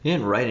You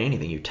didn't write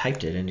anything. You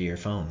typed it into your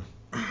phone.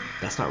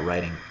 That's not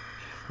writing.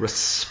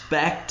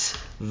 Respect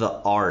the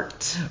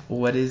art.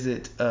 What is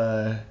it?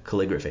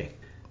 Calligraphy.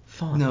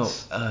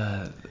 Fonts.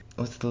 No,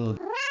 what's the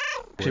little... I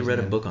actually read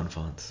a book on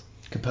fonts.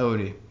 Capote.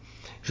 He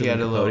Truman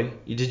had a Capote? little...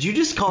 Did you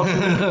just call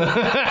Truman?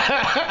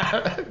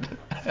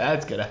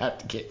 That's gonna have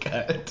to get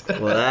cut.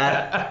 Well,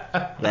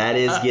 that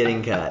is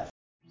getting cut.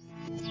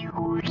 And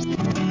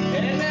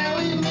now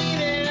we meet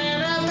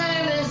in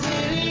Alabama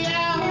City,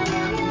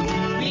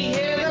 yeah. We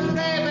hear the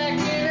playback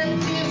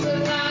and it feels so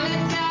long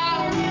ago.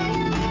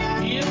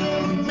 You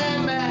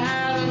remember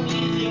how the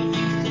music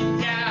used to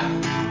go.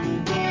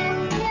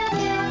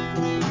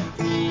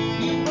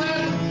 You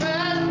were the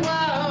first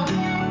one.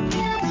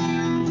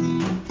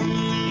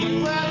 You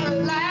were the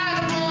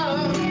last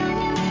one.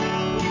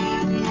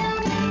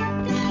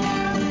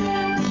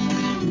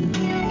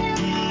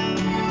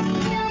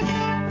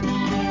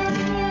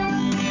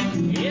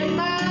 In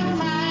my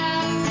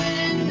mind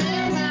and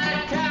in my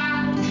car,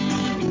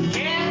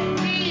 can't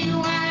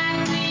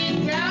rewind, we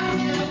come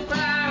too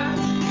far.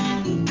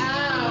 Ow,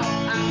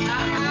 ow,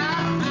 ow, ow,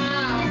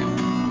 ow.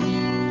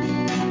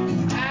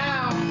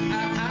 Ow,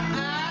 ow,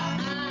 ow.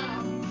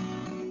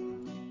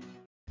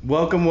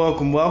 Welcome,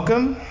 welcome,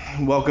 welcome.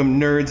 Welcome,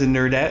 nerds and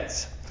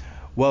nerdettes.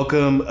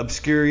 Welcome,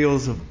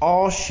 obscurials of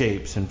all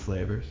shapes and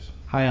flavors.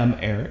 Hi, I'm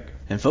Eric.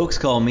 And folks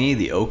call me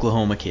the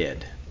Oklahoma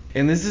Kid.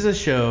 And this is a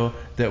show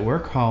that we're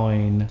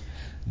calling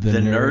The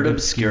Nerd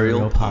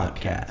Obscurial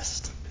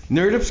Podcast.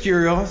 Nerd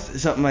Obscurial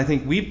is something I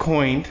think we've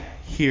coined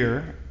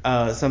here.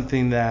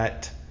 Something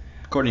that,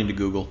 According to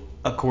Google.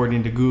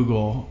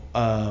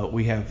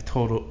 we have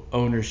total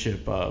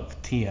ownership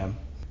of TM.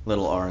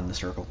 Little R in the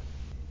circle.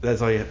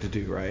 That's all you have to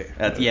do, right?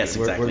 Yes,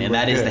 exactly. We're And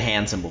that is good. the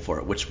hand symbol for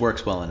it, which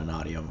works well in an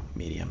audio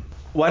medium.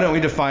 Why don't we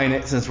define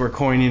it, since we're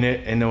coining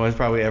it and no one's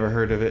probably ever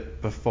heard of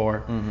it before?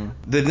 Mm-hmm.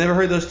 They've never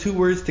heard those two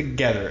words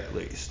together, at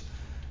least.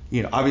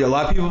 You know, obviously a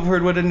lot of people have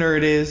heard what a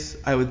nerd is.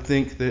 I would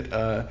think that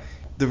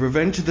the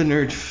Revenge of the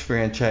Nerds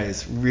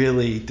franchise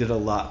really did a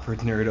lot for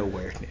nerd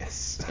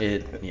awareness.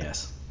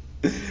 Yes.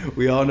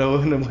 We all know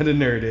what a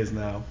nerd is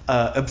now.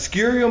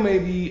 Obscurial may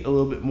be a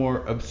little bit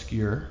more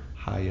obscure.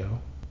 Hi-yo.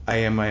 I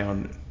am my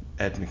own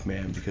Ed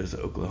McMahon because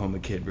the Oklahoma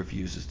Kid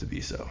refuses to be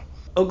so.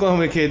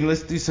 Oklahoma Kid,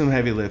 let's do some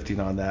heavy lifting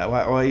on that.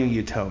 Why don't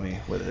you tell me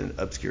what an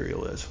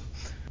obscurial is?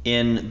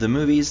 In the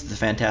movies, The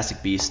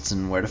Fantastic Beasts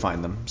and Where to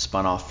Find Them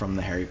spun off from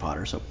the Harry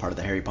Potter, so part of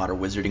the Harry Potter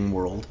wizarding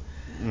world,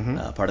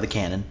 part of the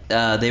canon.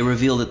 They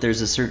reveal that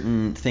there's a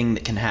certain thing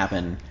that can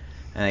happen,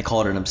 and they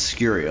call it an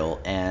obscurial,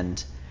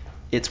 and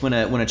it's when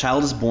a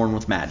child is born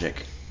with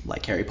magic,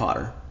 like Harry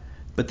Potter,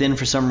 but then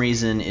for some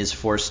reason is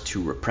forced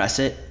to repress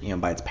it,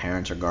 by its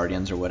parents or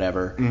guardians or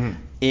whatever.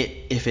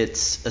 If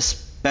it's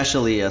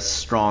especially a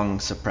strong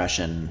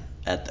suppression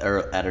at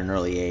an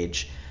early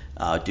age,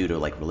 due to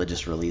like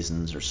religious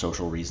reasons or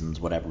social reasons,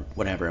 whatever,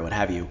 what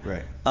have you.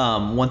 Right.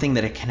 One thing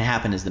that it can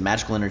happen is the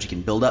magical energy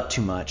can build up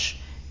too much,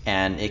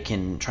 and it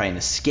can try and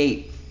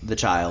escape the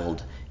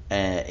child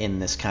in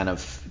this kind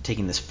of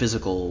taking this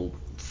physical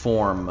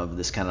form of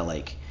this kind of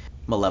like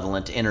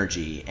malevolent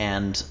energy,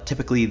 and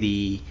typically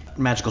the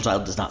magical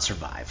child does not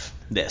survive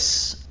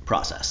this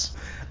process.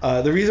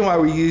 The reason why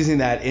we're using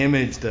that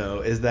image, though,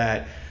 is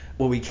that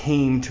what we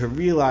came to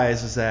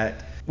realize is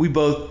that we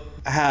both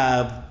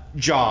have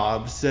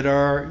jobs that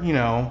are,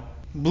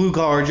 blue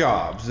collar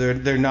jobs.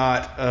 They're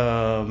not.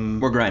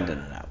 We're grinding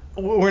it out.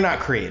 We're not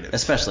creative.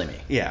 Especially me.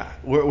 Yeah,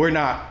 we're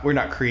not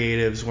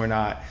creatives. We're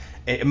not.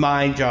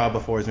 My job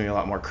affords me a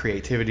lot more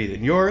creativity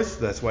than yours.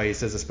 That's why he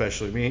says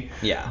especially me.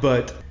 Yeah.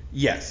 But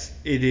yes,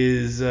 it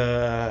is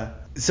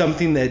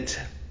something that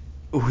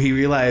we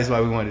realized why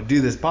we wanted to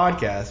do this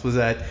podcast was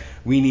that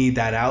we need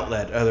that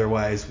outlet.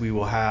 Otherwise, we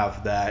will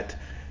have that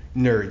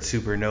nerd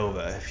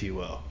supernova, if you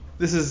will.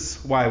 This is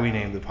why we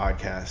named the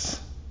podcast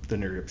the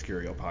Nerd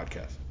Obscurial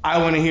Podcast. I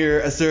want to hear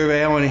a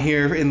survey. I want to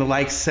hear in the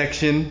likes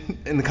section,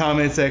 in the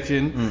comment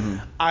section. Mm-hmm.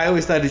 I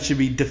always thought it should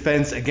be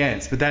defense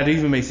against, but that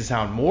even makes it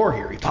sound more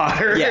Harry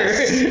Potter.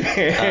 Yes.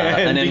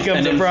 And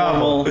becomes a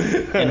problem.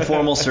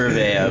 Informal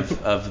survey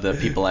of the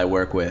people I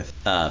work with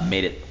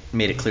made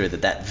it clear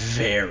that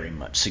very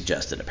much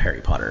suggested a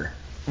Harry Potter.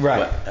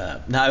 Right.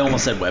 Now I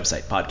almost said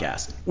website,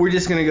 podcast. We're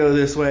just going to go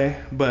this way,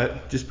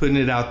 but just putting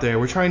it out there.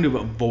 We're trying to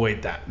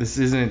avoid that. This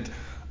isn't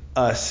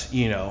us,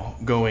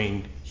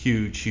 going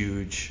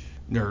huge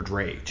nerd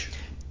rage.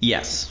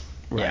 Yes.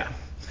 Right. Yeah.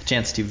 A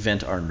chance to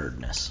vent our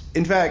nerdness.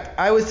 In fact,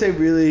 I would say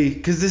really,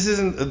 because this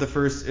isn't the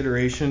first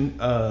iteration.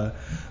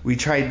 We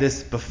tried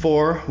this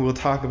before. We'll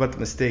talk about the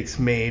mistakes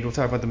made. We'll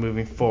talk about the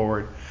moving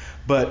forward.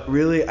 But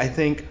really, I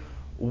think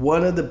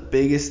one of the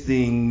biggest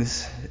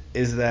things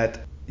is that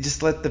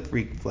just let the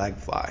freak flag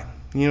fly.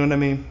 You know what I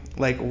mean?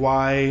 Like,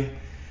 why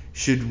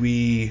should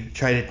we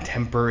try to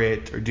temper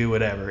it or do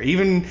whatever?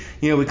 Even,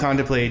 we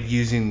contemplated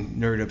using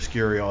Nerd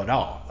Obscurial at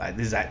all.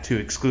 Is that too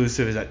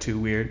exclusive? Is that too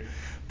weird?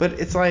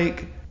 But it's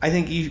like, I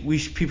think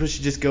people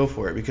should just go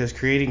for it, because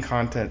creating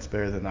content's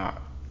better than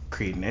not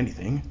creating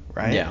anything,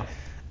 right? Yeah.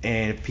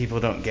 And if people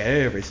don't get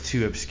it, if it's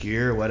too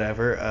obscure or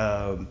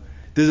whatever,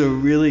 there's a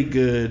really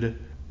good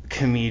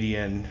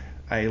comedian.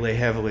 I lay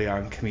heavily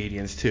on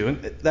comedians too.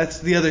 And that's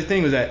the other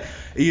thing, was that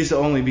it used to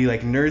only be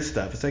like nerd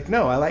stuff. It's like,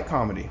 no, I like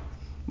comedy.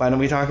 Why don't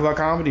we talk about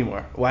comedy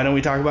more? Why don't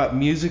we talk about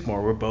music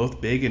more? We're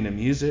both big into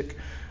music.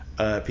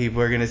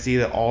 People are going to see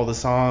that all the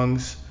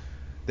songs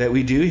that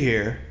we do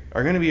here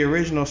are going to be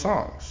original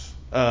songs.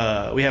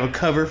 We have a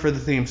cover for the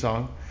theme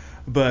song,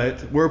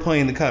 but we're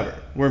playing the cover.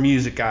 We're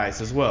music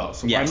guys as well.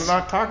 So Yes. why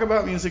not talk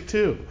about music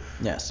too?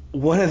 Yes.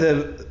 One of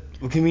the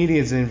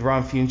comedians named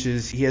Ron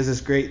Funches, he has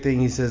this great thing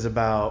he says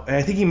about, and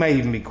I think he might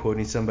even be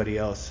quoting somebody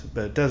else,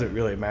 but it doesn't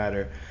really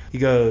matter. He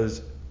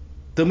goes,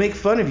 they'll make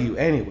fun of you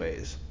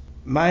anyways.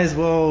 Might as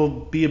well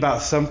be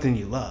about something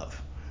you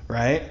love,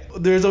 right?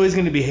 There's always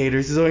going to be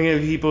haters. There's always going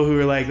to be people who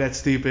are like, that's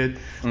stupid.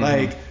 Mm-hmm.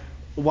 Like,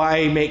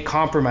 why make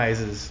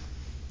compromises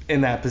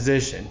in that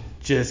position?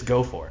 Just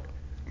go for it.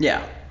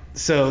 Yeah.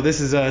 So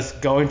this is us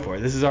going for it.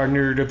 This is our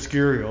nerd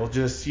obscurial.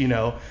 Just,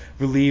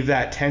 relieve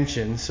that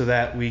tension so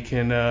that we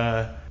can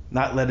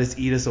not let us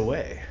eat us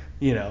away,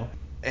 And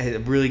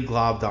it really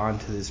globbed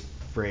onto this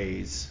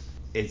phrase.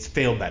 It's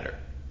fail better,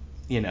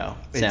 Sam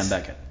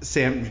Beckett.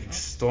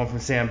 Stolen from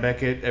Sam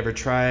Beckett. Ever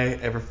try,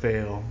 ever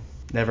fail.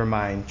 Never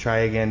mind. Try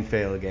again,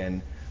 fail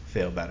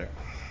better.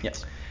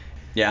 Yes.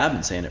 Yeah, I've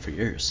been saying it for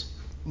years.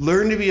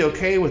 Learn to be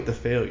okay with the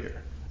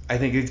failure. I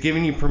think it's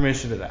giving you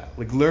permission to that.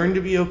 Like, learn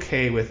to be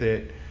okay with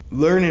it.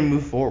 Learn and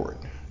move forward.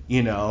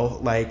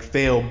 Like,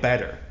 fail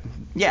better.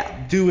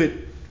 Yeah. Do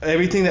it.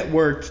 Everything that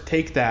worked,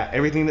 take that.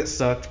 Everything that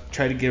sucked,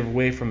 try to give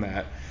away from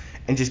that,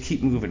 and just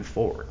keep moving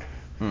forward.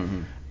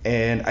 Mm-hmm.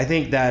 And I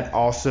think that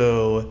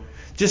also,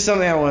 just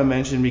something I want to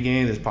mention in the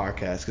beginning of this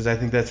podcast, because I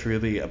think that's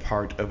really a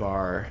part of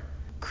our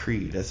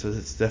creed.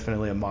 It's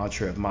definitely a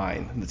mantra of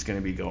mine that's going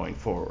to be going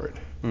forward.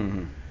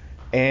 Mm-hmm.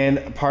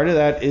 And part of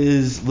that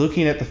is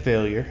looking at the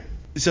failure.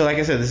 So like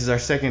I said, this is our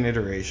second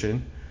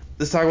iteration.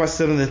 Let's talk about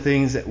some of the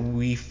things that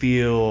we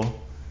feel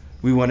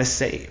we want to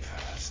save.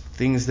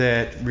 Things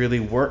that really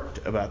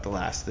worked about the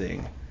last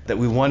thing that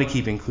we want to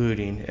keep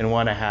including and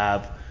want to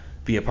have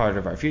be a part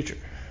of our future.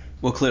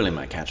 Well, clearly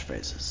my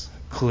catchphrases.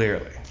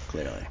 Clearly.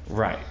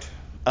 Right.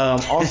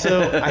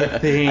 Also, I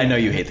think... I know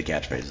you hate the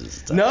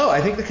catchphrases. No,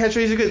 I think the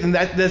catchphrases are good. And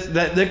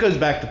that goes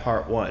back to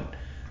part one.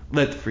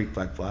 Let the freak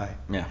flag fly.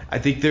 Yeah. I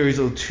think there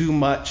is too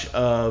much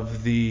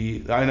of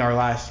in our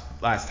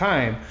last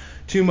time,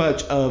 too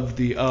much of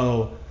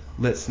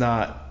let's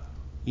not,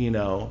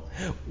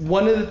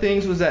 One of the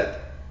things was that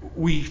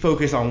we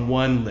focused on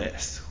one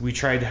list. We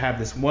tried to have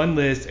this one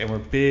list, and we're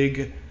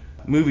big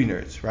movie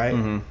nerds, right?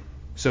 Mm-hmm.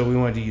 So we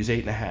wanted to use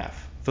 8.5.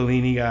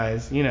 Fellini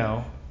guys,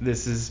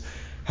 this is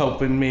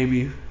helping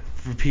maybe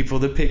for people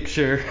to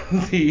picture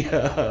the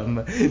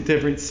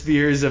different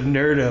spheres of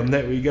nerdom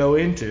that we go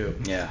into.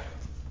 Yeah.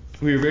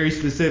 We were very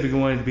specific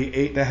and wanted it to be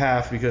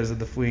 8.5 because of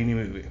the Fellini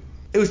movie.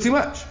 It was too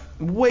much.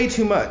 Way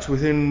too much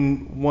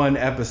within one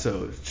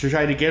episode to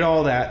try to get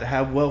all that, to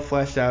have well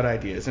fleshed out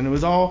ideas. And it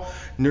was all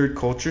nerd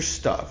culture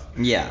stuff.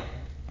 Yeah.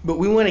 But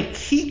we want to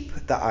keep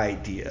the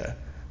idea.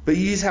 But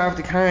you just have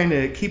to kind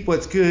of keep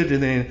what's good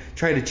and then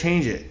try to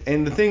change it.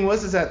 And the thing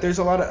is that there's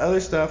a lot of other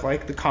stuff,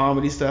 like the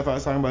comedy stuff I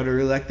was talking about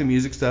earlier, like the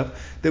music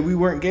stuff, that we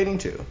weren't getting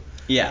to.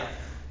 Yeah.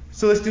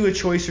 So let's do a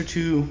choice or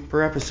two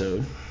per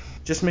episode.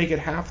 Just make it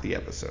half the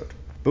episode.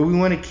 But we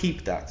want to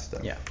keep that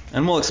stuff. Yeah.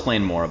 And we'll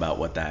explain more about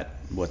what that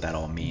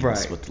all means,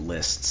 right, with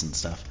lists and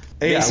stuff.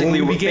 Yeah,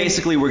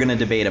 Basically, we're going to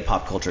debate a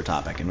pop culture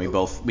topic, and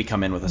we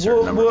come in with a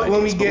certain number of ideas.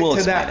 When we get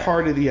to that it.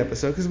 part of the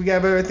episode, because we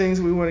have other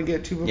things we want to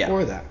get to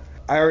before that.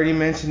 I already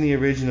mentioned the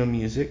original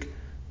music,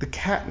 the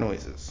cat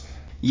noises.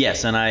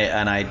 Yes, and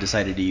I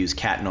decided to use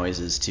cat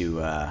noises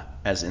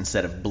as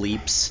instead of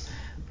bleeps,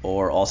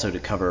 or also to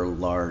cover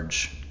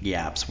large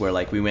gaps where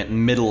like we went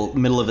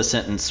middle of a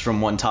sentence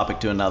from one topic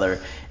to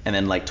another, and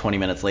then like 20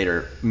 minutes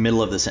later,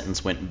 middle of the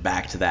sentence went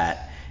back to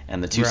that,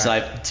 and the two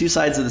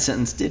sides of the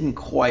sentence didn't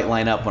quite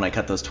line up when I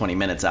cut those 20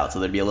 minutes out, so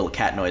there'd be a little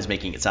cat noise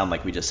making it sound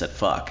like we just said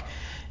fuck,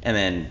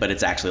 but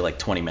it's actually like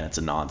 20 minutes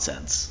of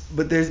nonsense.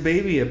 But there's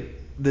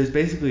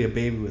basically a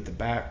baby with the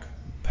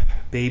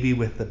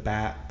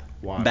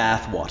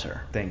bath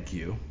water. Thank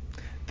you.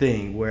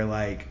 Thing where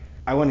like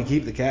I want to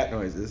keep the cat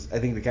noises. I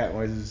think the cat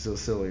noises are so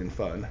silly and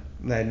fun.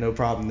 And I had no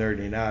problem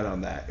nerding out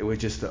on that. It was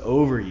just the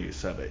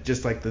overuse of it.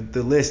 Just like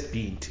the list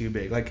being too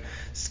big. Like,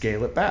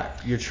 scale it back.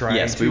 You're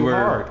trying too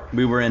hard.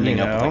 We were ending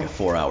up with like a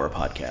 4-hour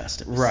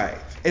podcast. Right.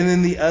 And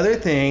then the other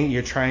thing,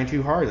 you're trying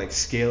too hard. Like,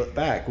 scale it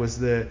back.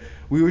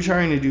 We were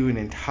trying to do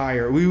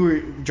we were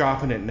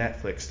dropping it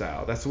Netflix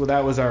style.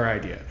 That was our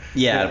idea.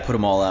 Yeah, to put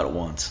them all out at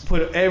once.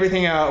 Put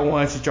everything out at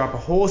once, to drop a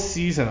whole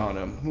season on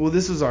them. Well,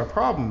 this was our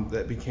problem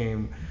that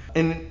became,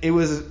 and it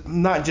was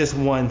not just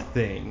one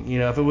thing.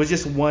 If it was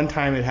just one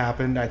time it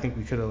happened, I think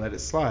we could have let it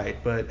slide.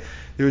 But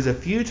there was a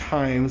few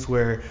times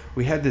where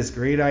we had this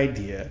great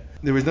idea.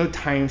 There was no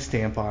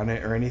timestamp on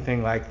it or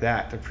anything like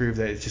that to prove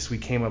that it's just we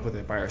came up with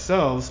it by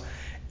ourselves.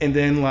 And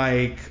then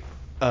like,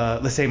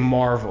 let's say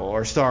Marvel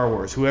or Star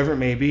Wars, whoever it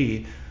may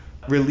be,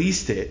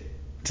 released it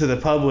to the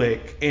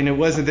public, and it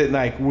wasn't that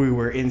like we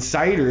were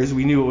insiders,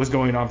 we knew what was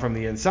going on from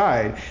the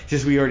inside,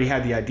 just we already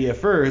had the idea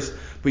first,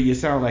 but you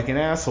sound like an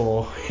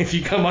asshole if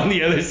you come on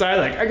the other side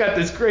like, I got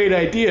this great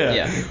idea.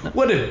 Yeah.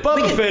 What if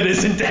Boba Fett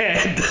isn't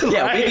dead?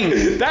 Yeah, we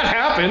can- that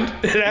happened.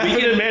 It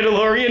happened in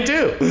Mandalorian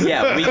too.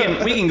 Yeah,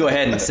 we can go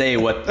ahead and say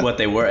what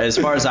they were. As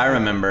far as I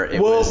remember, it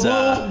was.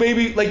 We'll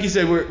maybe, like you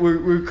said,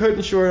 we're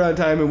cutting short on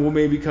time, and we'll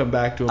maybe come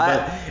back to it.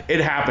 But it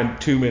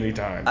happened too many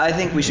times. I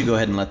think we should go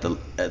ahead and let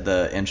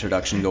the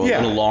introduction go a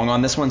little long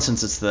on this one,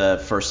 since it's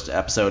the first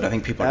episode. I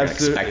think people are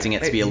expecting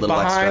it to be a little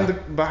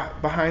extra.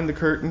 Behind the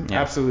curtain,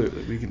 Yeah.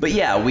 Absolutely. We can. But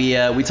yeah,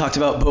 we talked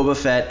about Boba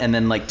Fett, and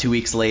then like 2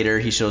 weeks later,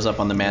 he shows up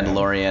on The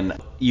Mandalorian.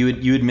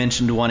 You had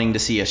mentioned wanting to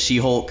see a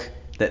She-Hulk.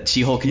 That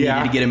She-Hulk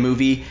needed to get a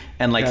movie,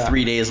 and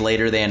 3 days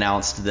later they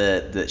announced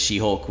that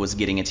She-Hulk was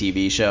getting a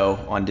TV show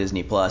on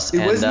Disney Plus.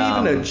 It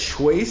wasn't even a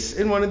choice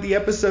in one of the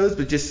episodes,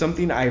 but just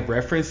something I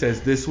referenced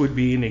as this would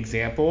be an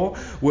example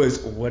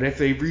was, what if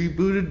they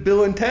rebooted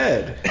Bill and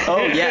Ted?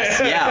 Oh yes,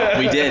 yeah,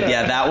 we did,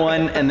 yeah, that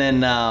one, and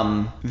then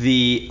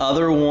the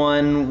other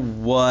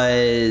one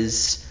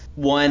was.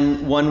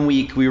 One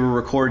week we were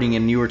recording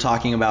and you were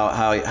talking about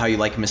how you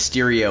like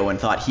Mysterio and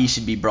thought he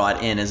should be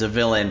brought in as a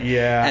villain.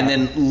 Yeah. And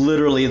then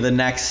literally that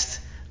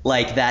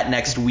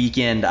next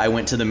weekend I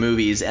went to the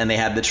movies and they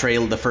had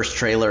the first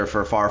trailer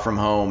for Far From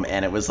Home,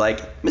 and it was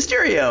like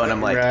Mysterio, and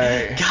I'm like,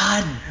 right.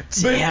 God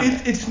damn.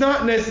 But it's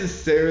not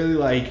necessarily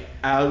like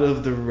out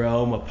of the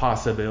realm of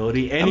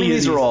possibility.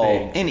 These are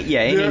all any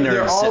nerds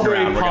they're all sitting very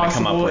around we're gonna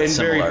come up possible with and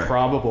similar. very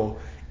probable,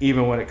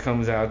 even when it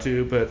comes out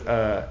to. But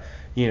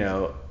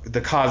the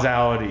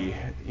causality,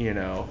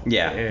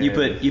 Yeah, and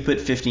you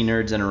put 50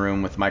 nerds in a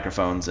room with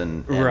microphones,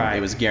 and Right. it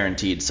was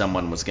guaranteed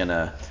someone was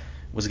gonna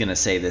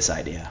say this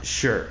idea.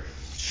 Sure.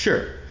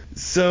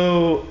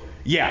 So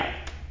yeah,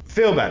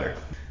 feel better.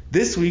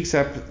 This week's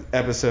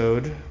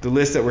episode, the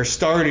list that we're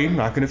starting,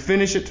 not going to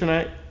finish it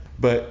tonight,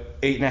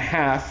 but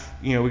 8.5,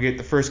 we get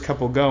the first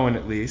couple going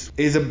at least,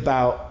 is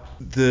about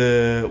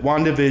the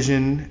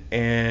WandaVision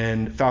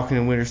and Falcon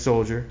and Winter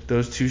Soldier,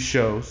 those two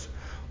shows.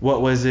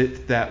 What was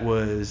it that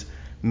was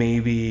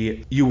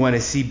maybe you want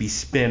to see be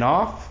spin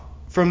off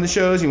from the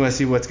shows? You want to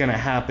see what's going to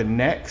happen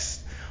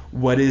next?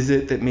 What is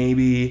it that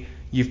maybe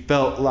you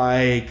felt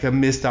like a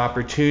missed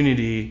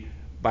opportunity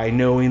by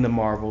knowing the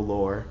Marvel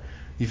lore?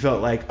 You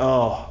felt like,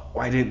 oh,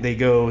 why didn't they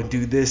go and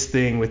do this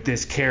thing with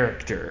this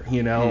character,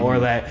 or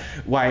that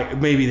why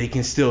maybe they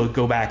can still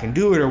go back and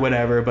do it or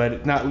whatever,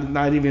 but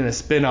not even a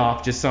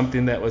spin-off, just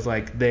something that was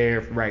like there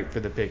right for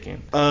the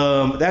picking.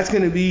 That's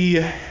going to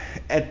be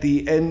at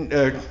the end,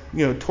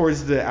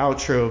 towards the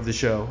outro of the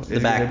show. The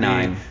back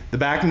nine. The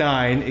back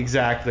nine,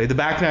 exactly. The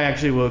back nine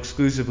actually will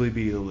exclusively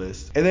be the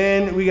list. And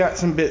then we got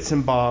some bits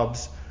and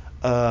bobs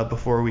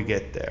before we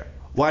get there.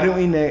 Why don't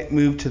we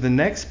move to the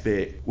next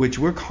bit, which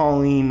we're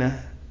calling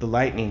the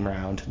lightning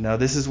round. Now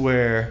this is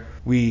where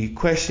we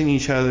question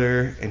each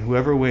other, and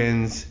whoever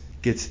wins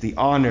gets the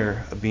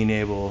honor of being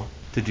able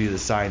to do the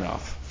sign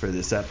off for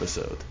this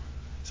episode.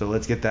 So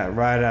let's get that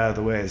right out of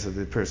the way so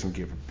the person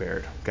can get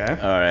prepared.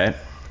 Okay? All right.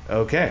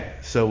 Okay.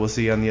 So we'll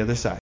see you on the other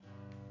side.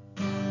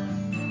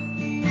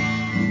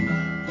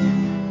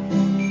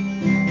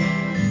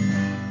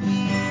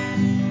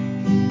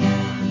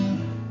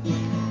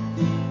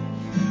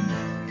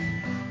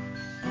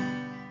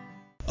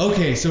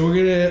 Okay, so we're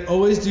gonna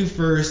always do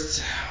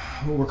first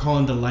what we're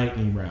calling the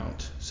lightning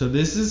round. So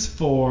this is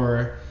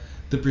for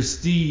the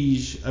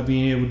prestige of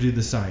being able to do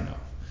the sign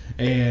off.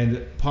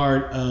 And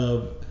part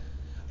of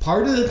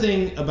the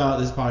thing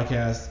about this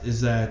podcast is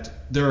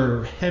that there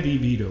are heavy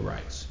veto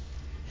rights.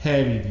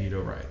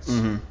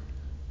 Mm-hmm.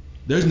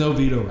 There's no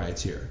veto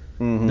rights here.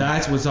 Mm-hmm.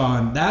 That's what's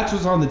on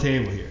the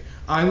table here.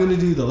 I'm going to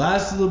do the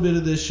last little bit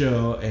of this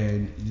show,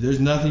 and there's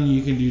nothing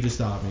you can do to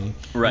stop me.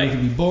 Right. It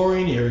can be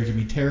boring, or it can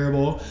be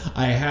terrible.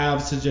 I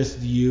have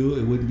suggested to you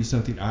it wouldn't be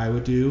something I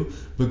would do,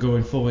 but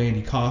going full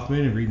Andy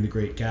Kaufman and reading The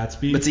Great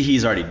Gatsby. But see,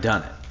 he's already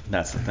done it.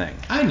 That's the thing.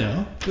 I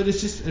know, but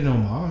it's just an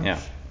homage. Yeah.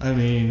 I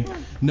mean,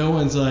 no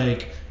one's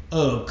like,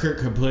 oh, Kurt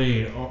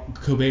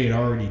Cobain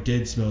already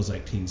did Smells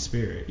Like Teen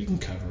Spirit. You can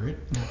cover it.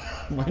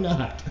 Why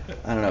not?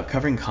 I don't know.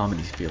 Covering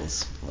comedy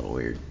feels a little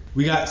weird.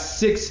 We got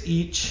 6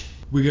 each.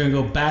 We're going to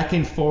go back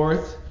and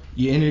forth.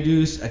 You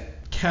introduce a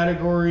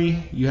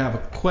category. You have a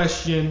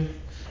question.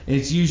 And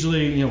it's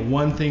usually,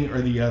 one thing or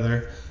the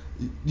other.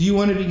 Do you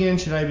want to begin?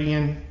 Should I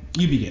begin?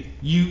 You begin.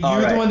 You're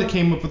right. the one that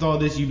came up with all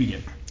this. You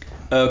begin.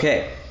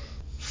 Okay.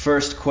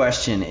 First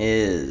question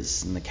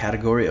is in the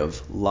category of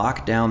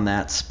lock down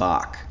that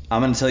Spock.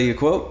 I'm going to tell you a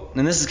quote,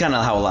 and this is kind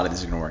of how a lot of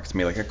these are going to work. It's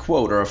going to be like a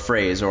quote or a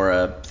phrase or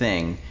a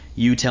thing.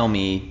 You tell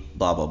me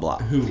blah, blah, blah.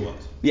 Who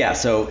was? Yeah,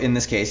 so in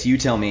this case, you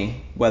tell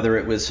me whether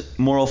it was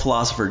moral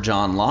philosopher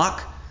John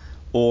Locke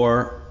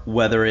or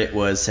whether it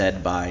was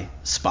said by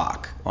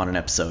Spock on an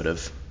episode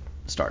of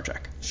Star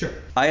Trek. Sure.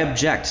 I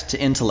object to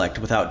intellect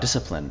without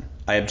discipline.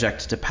 I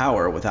object to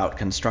power without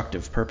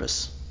constructive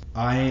purpose.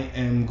 I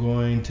am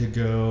going to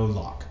go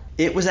Locke.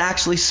 It was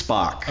actually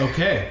Spock.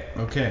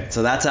 Okay.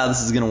 So that's how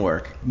this is going to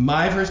work.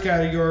 My first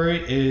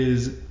category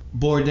is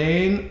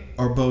Bourdain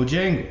or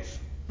Bojangles.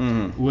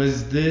 Mm-hmm.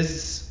 Was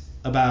this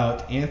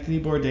about Anthony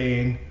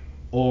Bourdain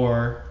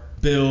or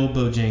Bill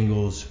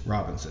Bojangles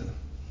Robinson.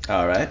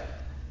 All right.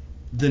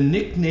 The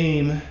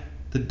nickname,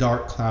 the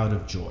Dark Cloud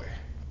of Joy.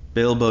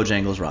 Bill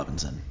Bojangles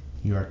Robinson.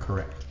 You are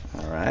correct.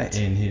 All right.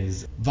 In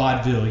his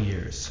vaudeville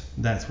years,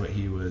 that's what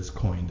he was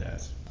coined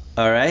as.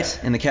 All right.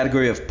 In the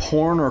category of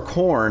porn or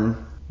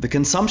corn, the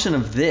consumption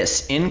of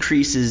this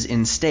increases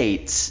in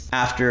states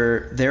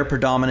after their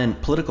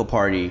predominant political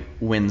party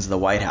wins the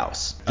White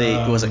House.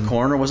 Was it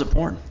corn or was it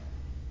porn?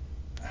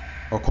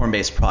 Or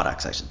corn-based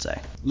products, I should say.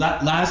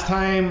 Last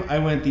time I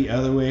went the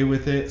other way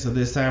with it, so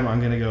this time I'm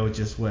going to go with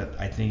just what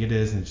I think it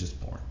is, and it's just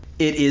porn.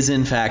 It is,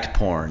 in fact,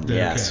 porn,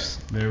 yes.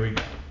 Okay, there we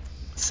go.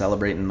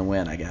 Celebrating the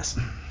win, I guess.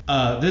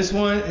 This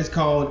one is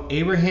called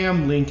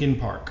Abraham Lincoln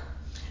Park.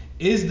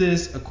 Is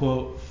this a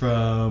quote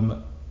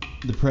from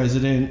the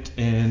president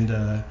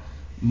and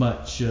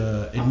much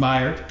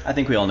admired? I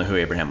think we all know who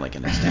Abraham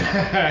Lincoln is.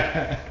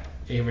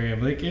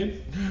 Abraham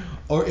Lincoln?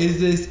 Or is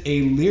this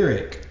a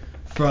lyric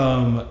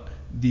from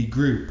the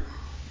group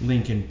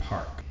Linkin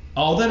Park?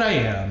 All that I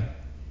am,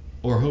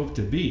 or hope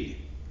to be,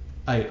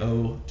 I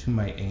owe to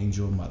my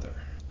angel mother.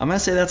 I'm going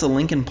to say that's a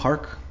Linkin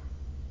Park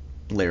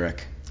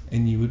lyric.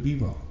 And you would be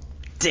wrong.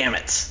 Damn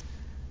it.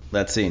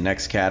 Let's see,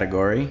 next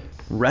category.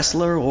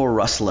 Wrestler or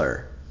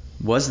rustler?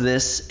 Was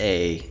this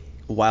a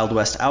Wild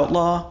West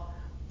outlaw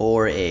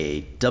or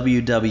a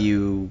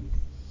WW...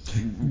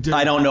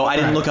 I don't know, I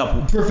didn't look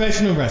up...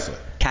 Professional wrestler.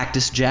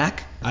 Cactus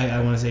Jack?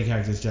 I want to say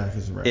Cactus Jack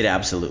is a wrestler. It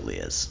absolutely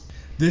is.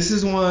 This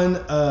is one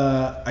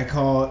I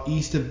call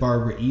East of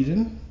Barbara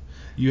Eden.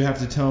 You have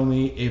to tell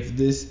me if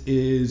this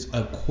is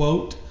a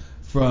quote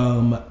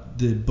from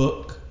the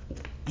book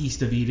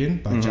East of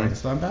Eden by John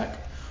Steinbeck,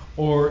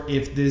 or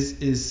if this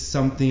is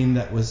something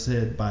that was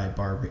said by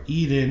Barbara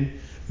Eden,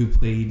 who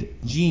played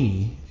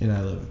Jeannie in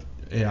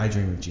I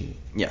Dream of Jeannie.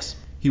 Yes.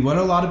 He won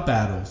a lot of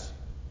battles,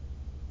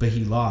 but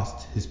he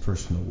lost his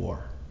personal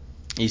war.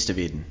 East of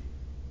Eden.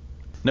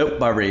 Nope,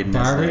 Barbara Eden.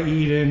 Barbara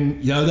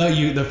Eden.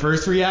 The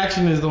first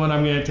reaction is the one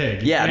I'm gonna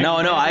take. Yeah,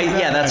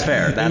 that's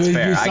fair. That's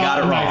fair. I got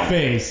it wrong. My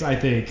face, I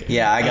think.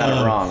 Yeah, I got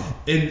it wrong.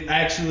 And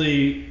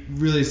actually,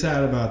 really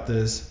sad about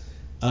this.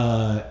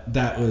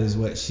 That was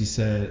what she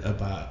said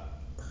about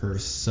her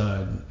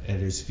son at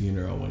his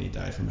funeral when he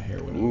died from a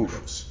heroin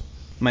overdose.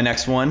 My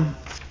next one,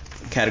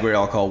 category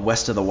I'll call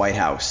West of the White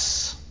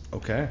House.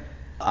 Okay.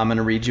 I'm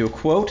gonna read you a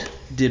quote.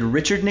 Did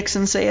Richard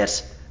Nixon say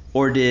it?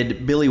 Or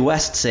did Billy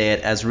West say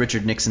it as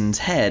Richard Nixon's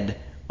head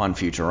on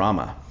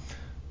Futurama?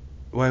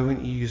 Why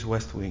wouldn't you use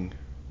West Wing?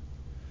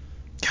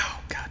 Oh,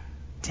 God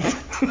damn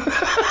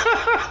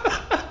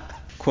it.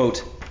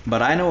 Quote,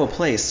 but I know a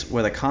place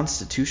where the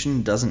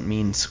Constitution doesn't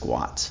mean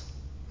squat.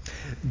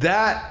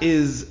 That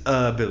is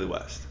Billy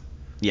West.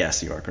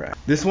 Yes, you are correct.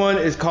 This one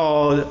is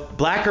called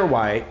Black or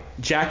White,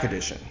 Jack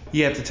Edition.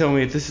 You have to tell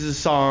me if this is a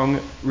song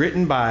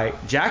written by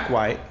Jack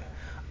White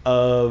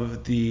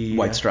of the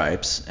White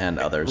Stripes and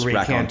others,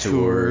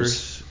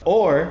 Raconteurs,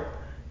 or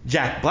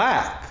Jack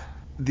Black,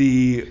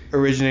 the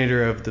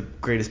originator of the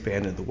greatest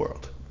band in the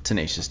world.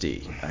 Tenacious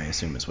D, I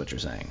assume is what you're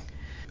saying.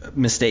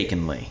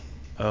 Mistakenly,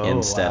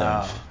 instead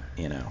of,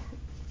 yeah,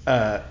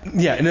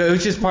 no, it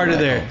was just part of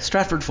their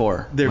Stratford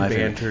 4. They're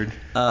bantered.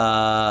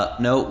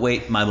 No,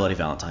 wait, My Bloody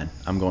Valentine.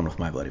 I'm going with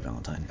My Bloody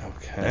Valentine.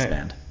 Okay. That's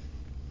band.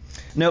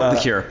 No,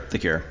 The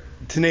Cure.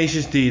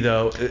 Tenacious D,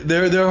 though,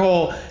 their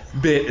whole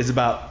bit is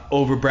about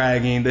over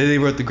bragging. They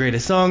wrote the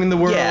greatest song in the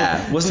world.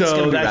 Yeah, wasn't so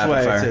gonna be that's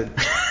why rapid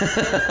I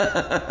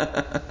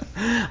said.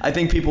 I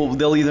think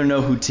they'll either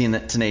know who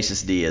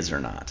Tenacious D is or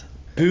not.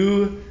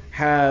 Who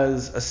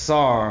has a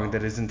song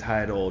that is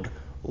entitled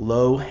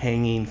Low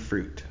Hanging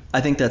Fruit? I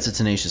think that's a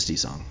Tenacious D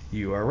song.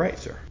 You are right,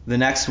 sir. The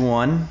next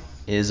one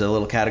is a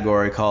little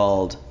category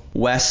called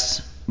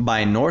West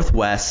by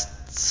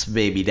Northwest's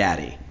Baby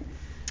Daddy.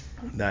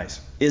 Nice.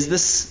 Is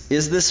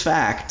this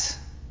fact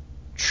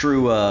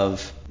true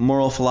of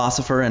moral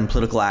philosopher and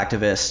political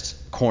activist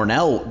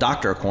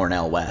Dr.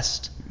 Cornel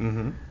West?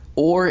 Mm-hmm.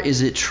 Or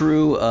is it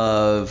true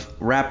of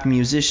rap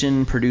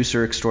musician,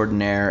 producer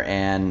extraordinaire,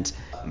 and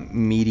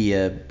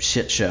media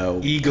shit show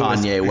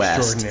Kanye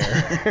West?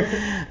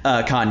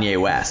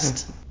 Kanye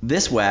West.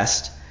 This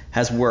West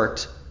has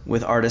worked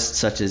with artists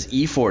such as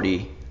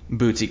E40,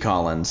 Bootsy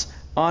Collins,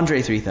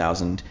 Andre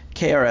 3000,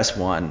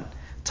 KRS-One,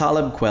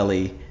 Talib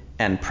Kweli,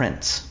 and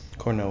Prince.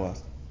 Cornel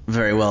West.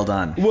 Very well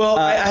done. Well,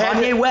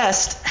 Kanye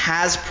West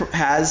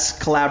has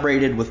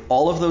collaborated with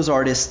all of those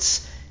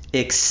artists,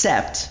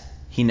 except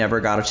he never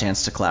got a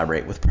chance to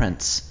collaborate with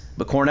Prince.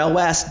 But Cornel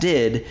West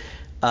did.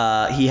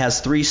 He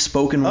has 3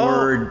 spoken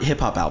word hip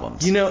hop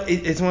albums. You know,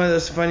 it's one of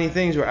those funny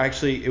things where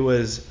actually it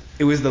was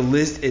the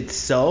list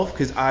itself,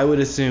 because I would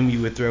assume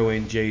you would throw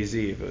in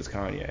Jay-Z if it was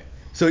Kanye.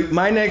 So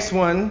my next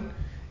one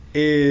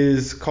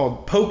is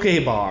called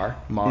Poke Bar.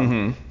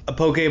 Mm-hmm. A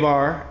poke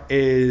bar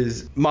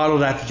is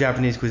modeled after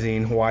Japanese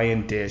cuisine,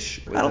 Hawaiian dish.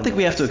 I don't think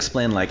we have to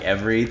explain like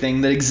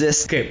everything that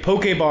exists. Okay,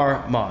 Poke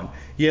Bar Mon.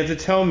 You have to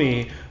tell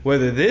me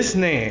whether this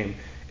name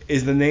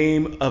is the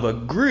name of a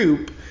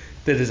group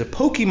that is a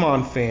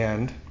Pokemon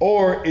fan,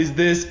 or is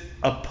this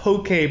a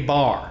poke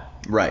bar?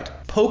 Right.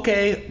 Poke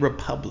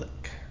Republic.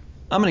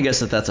 I'm gonna guess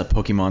that that's a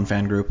Pokemon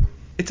fan group.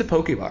 It's a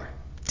Pokebar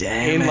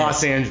Damn in it.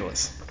 Los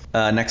Angeles.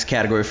 Next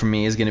category for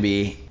me is gonna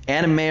be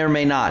anime or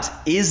may not.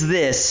 Is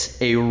this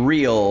a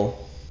real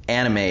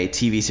anime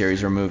TV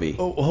series or movie?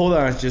 Oh, hold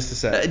on just a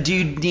sec. Do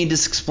you need to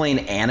explain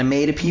anime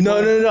to people?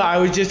 No. I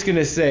was just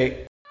gonna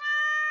say.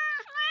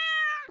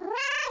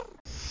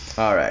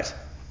 All right.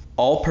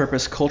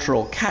 All-purpose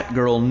cultural cat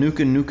girl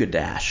Nuka Nuka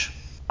Dash.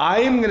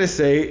 I am gonna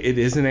say it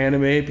is an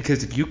anime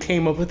because if you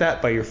came up with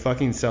that by your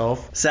fucking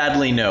self,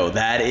 Sadly, no.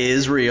 That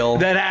is real.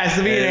 that has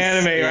to be an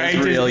anime, right?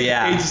 It's real,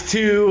 yeah. It's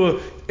too.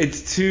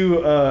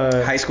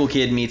 High school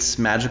kid meets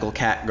magical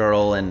cat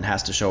girl and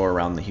has to show her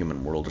around the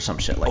human world or some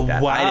shit like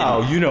that.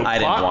 Wow, you know I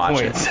didn't plot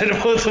watch points it.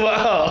 as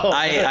well.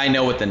 I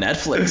know what the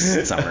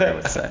Netflix summary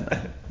would say.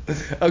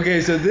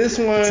 Okay, so this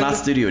one. It's not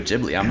Studio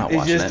Ghibli. I'm not It's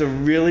watching just it. to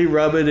really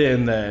rub it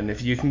in then,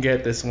 if you can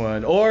get this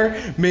one. Or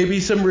maybe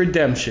some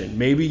redemption.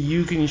 Maybe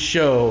you can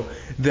show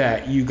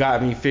that you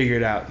got me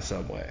figured out in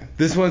some way.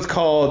 This one's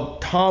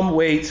called Tom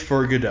Waits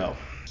for Godot.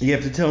 You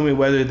have to tell me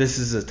whether this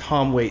is a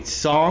Tom Waits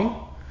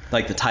song,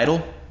 Like the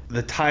title?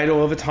 the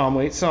title of a Tom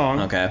Waits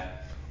song, Okay.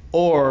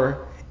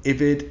 or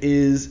if it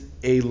is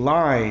a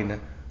line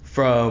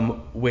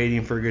from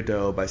Waiting for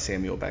Godot by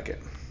Samuel Beckett.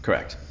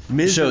 Correct.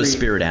 Misery- Show's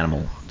spirit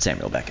animal,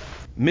 Samuel Beckett.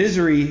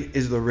 Misery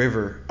is the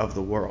river of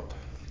the world.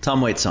 Tom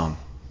Waits song.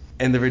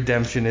 And the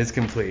redemption is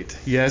complete.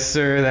 Yes,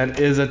 sir, that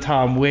is a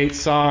Tom Waits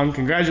song.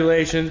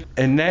 Congratulations.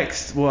 And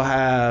next we'll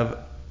have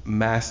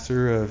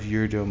Master of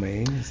Your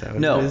Domain. Is that what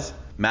No. it is?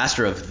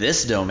 Master of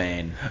this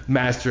domain.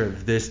 Master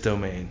of This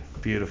Domain.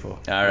 Beautiful.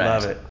 All right.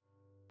 Love it.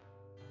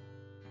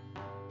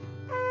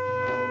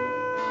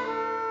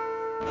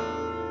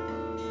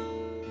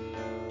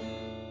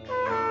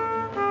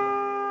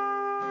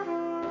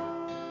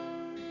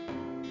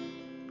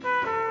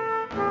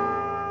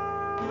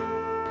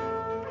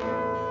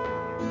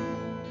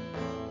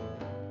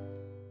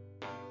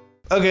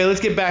 Okay, let's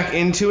get back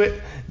into it.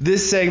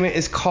 This segment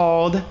is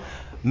called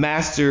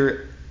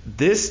Master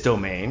This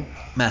Domain.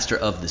 Master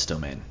of this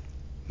domain.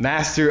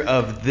 Master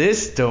of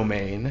This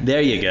Domain.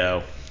 There you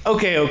go.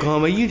 Okay,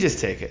 Oklahoma, you just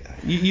take it.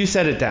 You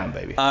set it down,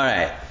 baby. All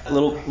right, a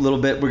little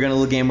bit.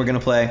 Little game we're gonna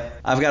play.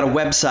 I've got a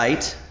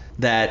website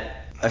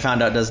that I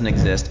found out doesn't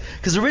exist.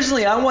 Because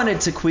originally I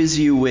wanted to quiz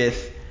you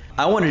with.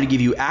 I wanted to give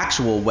you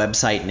actual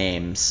website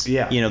names.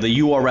 Yeah. You know, the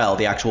URL,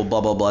 the actual blah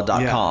blah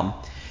blah.com,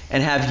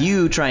 and have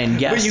you try and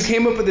guess. But you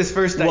came up with this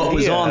first idea. What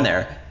was on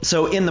there?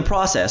 So in the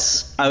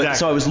process,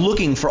 I was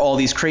looking for all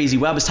these crazy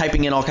web. I was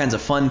typing in all kinds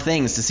of fun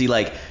things to see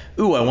like,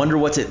 ooh, I wonder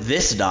what's at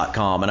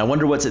this.com, and I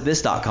wonder what's at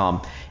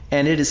this.com.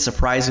 And it is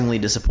surprisingly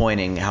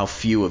disappointing how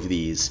few of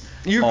these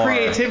Your are.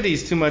 creativity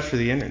is too much for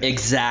the internet.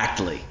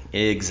 Exactly.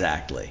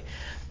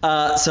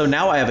 So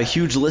now I have a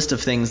huge list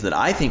of things that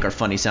I think are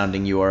funny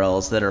sounding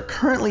URLs that are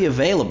currently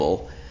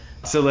available.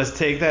 So let's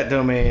take that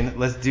domain.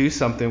 Let's do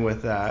something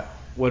with that.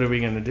 What are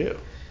we going to do?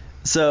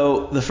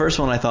 So the first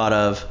one I thought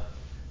of,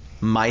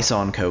 mice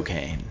on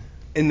cocaine.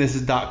 And this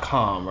is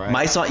 .com, right?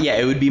 Mice on, yeah,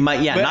 it would be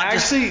But not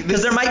actually,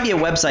 because there might be a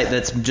website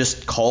that's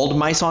just called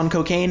mice on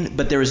cocaine,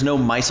 but there is no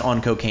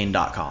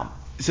miceoncocaine.com.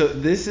 So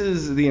this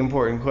is the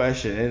important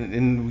question,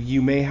 and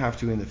you may have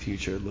to in the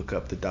future look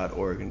up the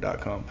 .org and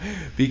 .com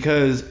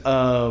because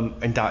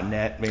and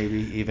 .net maybe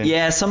even.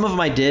 Yeah, some of them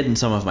I did and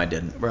some of them I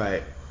didn't.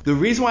 Right. The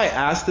reason why I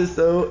asked this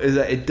though is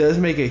that it does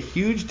make a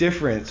huge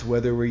difference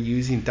whether we're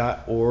using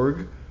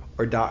 .org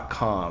or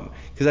 .com,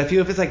 because I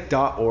feel if it's like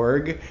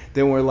 .org,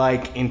 then we're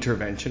like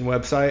intervention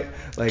website,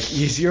 like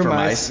use your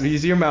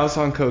mouse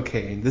on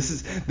cocaine. This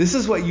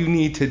is what you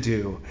need to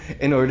do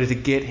in order to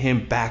get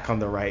him back on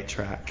the right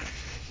track.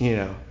 You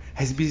know,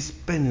 has been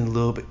spending a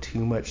little bit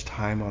too much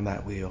time on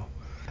that wheel.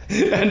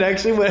 And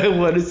actually what I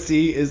want to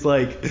see is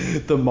like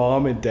the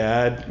mom and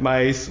dad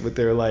mice with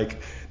their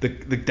like the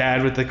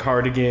dad with the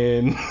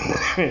cardigan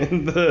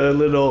and the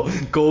little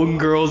Golden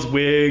Girls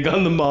wig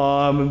on the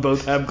mom, and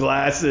both have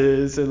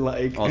glasses and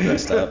like all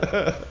dressed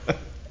up.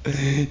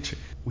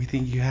 We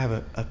think you have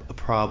a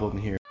problem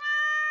here.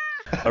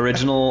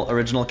 Original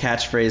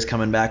catchphrase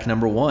coming back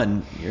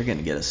 #1. You're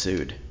gonna get us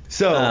sued.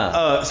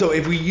 So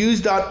if we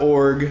use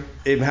 .org,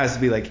 it has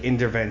to be like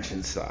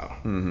intervention style.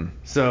 Mm-hmm.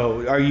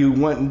 So are you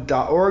wanting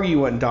 .org or you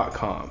wanting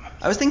 .com?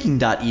 I was thinking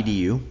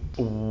 .edu.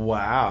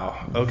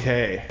 Wow.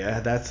 Okay. Yeah,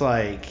 that's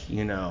like,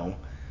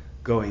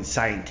 going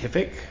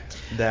scientific.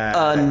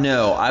 That.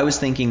 No, I was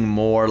thinking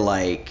more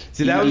like.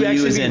 So that would EDU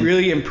actually as be in-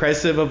 really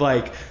impressive. Of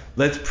like,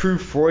 let's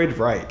prove Freud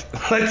right.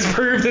 Let's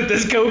prove that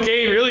this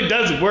cocaine really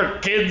does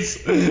work,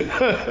 kids.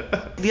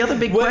 The other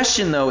big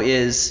question though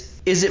is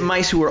it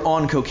mice who are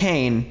on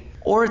cocaine,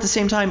 or at the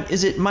same time,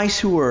 is it mice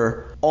who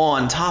are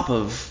on top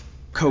of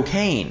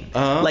cocaine?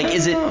 Like,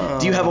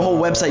 do you have a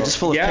whole website just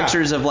full of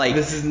pictures of like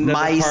this is another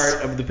mice,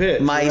 part of the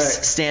pitch, mice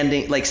right.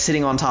 standing, like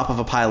sitting on top of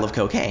a pile of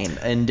cocaine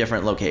in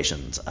different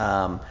locations?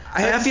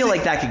 I feel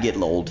like that could get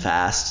old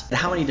fast.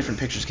 How many different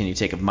pictures can you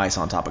take of mice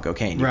on top of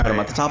cocaine? You put them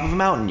Right. at the top of a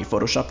mountain, you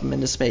Photoshop them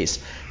into space,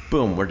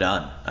 boom, we're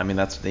done. I mean,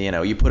 that's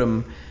you put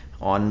them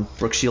on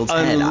Brooke Shields'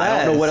 head.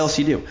 I don't know what else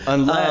you do.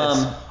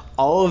 Unless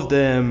all of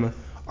them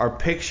are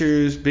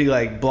pictures, big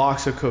like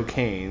blocks of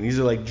cocaine. These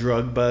are like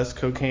drug bust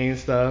cocaine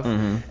stuff.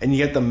 And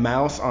you get the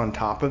mouse on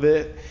top of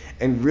it.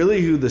 And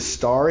really who the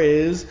star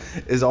is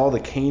all the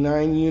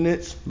canine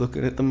units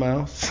looking at the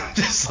mouse.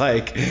 Just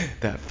like,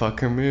 that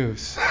fucker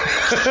moves.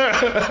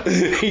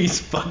 He's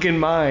fucking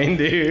mine,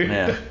 dude.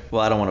 Yeah.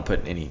 Well, I don't want to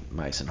put any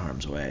mice in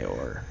harm's way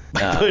or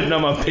Putting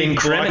them on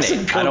big blocks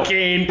of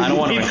cocaine. I don't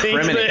want to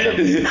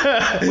incriminate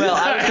them. Well,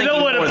 I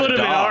don't want to put them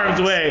in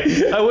harm's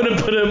way. I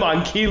wouldn't put them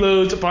on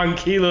kilos upon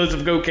kilos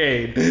of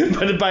cocaine.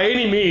 But by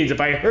any means,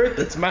 if I hurt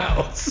this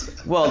mouse.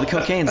 Well, the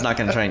cocaine's not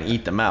going to try and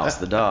eat the mouse.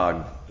 The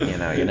dog, you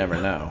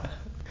never know.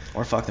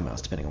 Or fuck the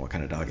mouse, depending on what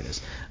kind of dog it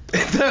is.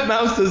 If that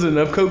mouse does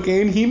enough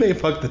cocaine, he may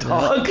fuck the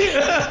dog.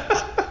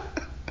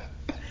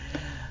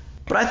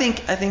 But I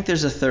think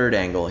there's a third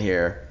angle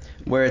here,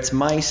 where it's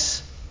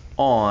mice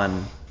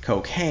on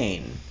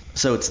cocaine.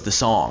 So it's the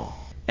song,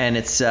 and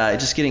it's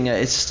just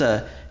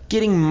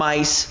getting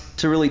mice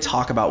to really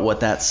talk about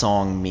what that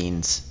song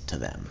means to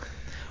them.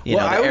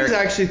 I was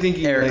actually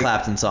thinking Eric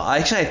Clapton song.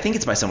 Actually, I think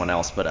it's by someone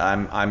else, but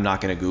I'm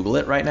not going to Google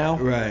it right now.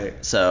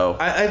 Right. So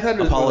I thought it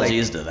was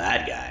apologies to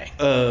that guy.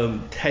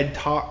 TED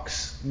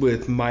Talks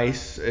with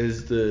mice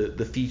as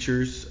the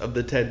features of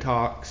the TED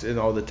Talks, and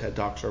all the TED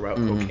Talks are about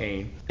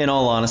cocaine. In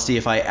all honesty,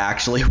 if I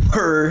actually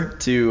were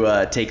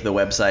to take the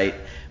website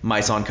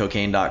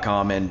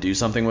miceoncocaine.com and do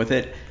something with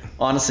it,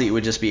 honestly, it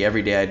would just be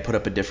every day I'd put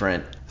up a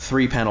different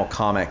 3-panel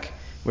comic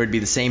where it'd be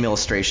the same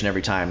illustration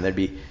every time. There'd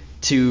be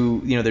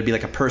there'd be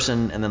like a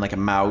person and then like a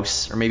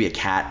mouse, or maybe a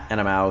cat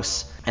and a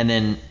mouse, and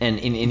then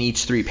in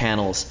each 3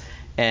 panels.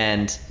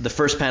 And the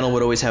first panel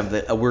would always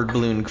have a word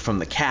balloon from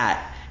the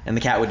cat, and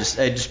the cat would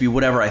just be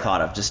whatever I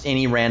thought of. Just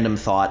any random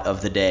thought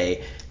of the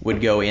day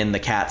would go in the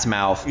cat's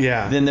mouth.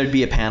 Yeah. Then there'd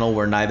be a panel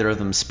where neither of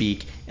them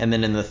speak, and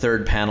then in the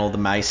third panel, the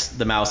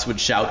mouse would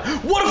shout,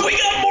 "What if we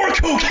got more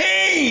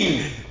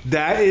cocaine?"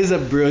 That is a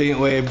brilliant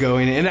way of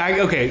going. And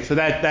so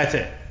that's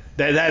it.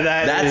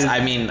 That's is, I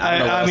don't know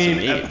what else you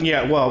need.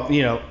 Yeah, well,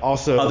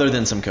 also other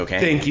than some cocaine.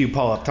 Thank you,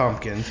 Paul F.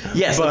 Tompkins.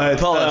 Yes, but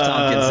Paul F.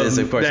 Tompkins is,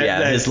 of course,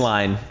 his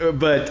line.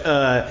 But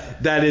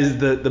that is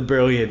the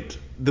brilliant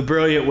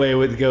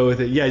way to go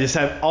with it. Yeah, just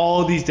have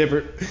all these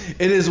different,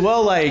 and as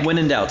well, like, when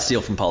in doubt, steal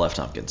from Paul F.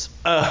 Tompkins.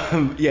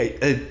 A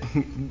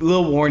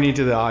little warning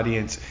to the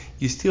audience: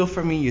 you steal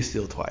from me, you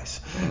steal twice.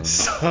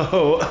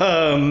 So,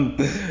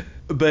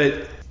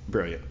 but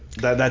brilliant.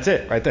 That's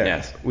it right there.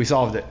 Yes. We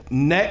solved it.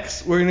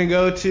 Next, we're going to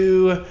go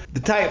to the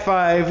Type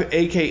 5,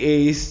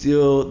 a.k.a.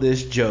 Steal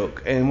This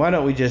Joke. And why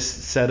don't we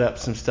just set up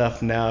some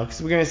stuff now?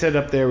 Because we're going to set it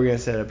up there, we're going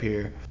to set it up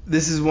here.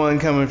 This is one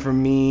coming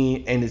from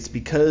me, and it's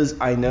because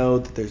I know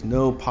that there's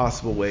no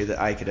possible way that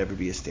I could ever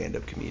be a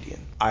stand-up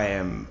comedian. I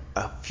am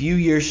a few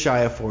years shy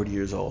of 40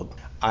 years old.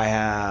 I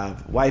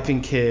have wife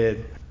and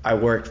kid. I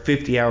work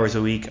 50 hours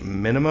a week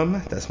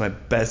minimum. That's my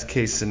best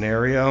case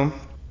scenario.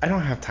 I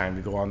don't have time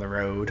to go on the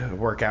road and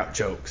work out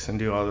jokes and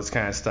do all this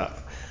kind of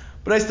stuff.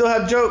 But I still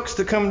have jokes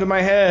that come to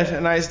my head,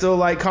 and I still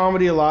like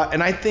comedy a lot.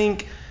 And I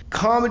think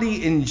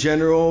comedy in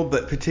general,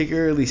 but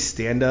particularly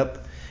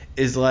stand-up,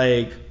 is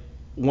like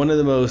one of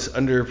the most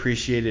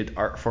underappreciated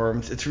art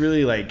forms. It's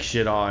really like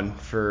shit on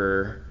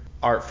for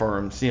art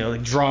forms.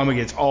 Like drama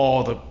gets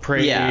all the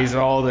praise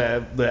and all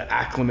the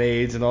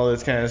acclimates and all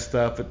this kind of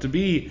stuff. But to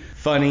be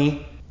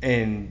funny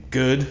and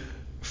good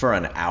for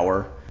an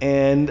hour.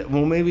 And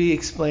we'll maybe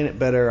explain it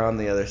better on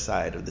the other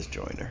side of this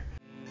joiner.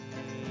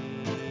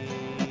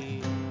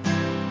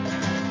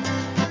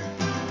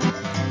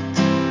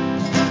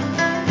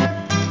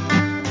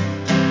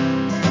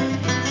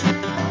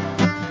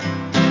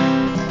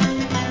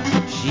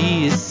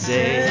 She is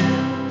saying,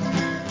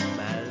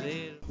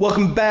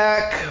 welcome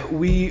back.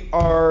 We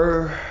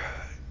are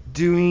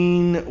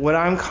doing what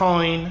I'm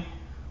calling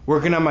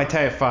working on my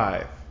Type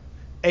 5,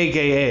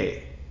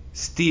 aka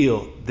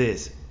Steal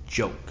This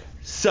Joke.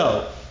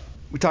 So,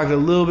 we talked a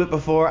little bit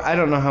before. I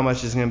don't know how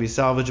much is going to be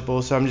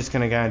salvageable, so I'm just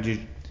going to kind of do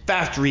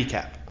fast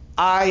recap.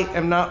 I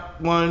am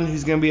not one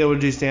who's going to be able to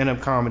do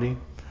stand-up comedy.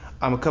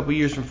 I'm a couple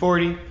years from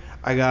 40.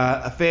 I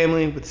got a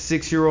family with a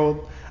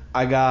 6-year-old.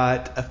 I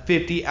got a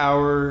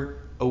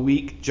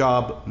 50-hour-a-week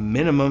job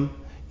minimum.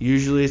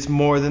 Usually it's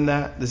more than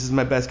that. This is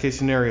my best case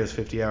scenario, is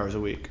 50 hours a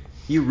week.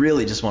 You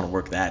really just want to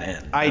work that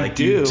in. I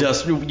do.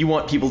 You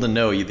want people to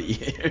know you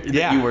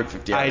that you work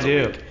 50 hours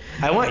a week.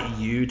 I want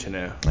you to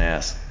know.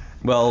 Yes.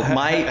 Well,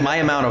 my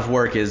amount of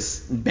work is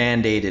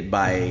band-aided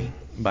by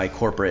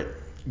corporate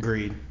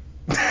greed.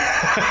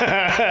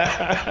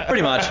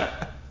 Pretty much.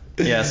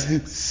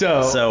 Yes.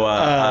 So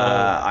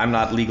I'm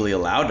not legally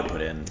allowed to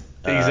put in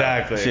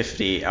exactly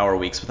 50-hour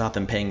weeks without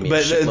them paying me a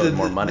shitload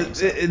more money.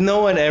 No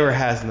one ever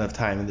has enough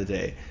time in the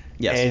day.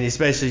 Yes. And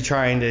especially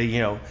trying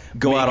to,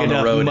 go out on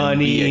the road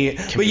money. And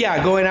be but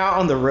yeah, going out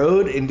on the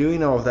road and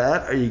doing all of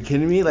that. Are you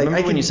kidding me? Like,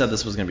 remember when you said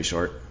this was going to be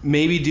short?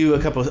 Maybe do a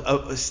couple of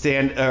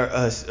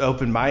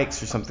open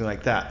mics or something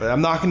like that. But I'm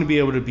not going to be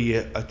able to be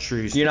a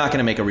true. You're not going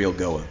to make a real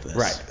go of this.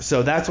 Right.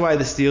 So that's why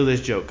the Steal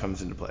This Joke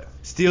comes into play.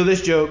 Steal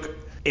This Joke.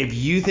 If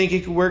you think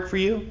it could work for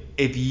you,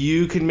 if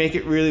you can make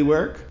it really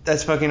work,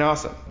 that's fucking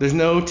awesome. There's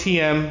no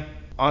TM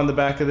on the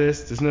back of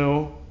this. There's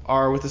no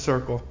R with a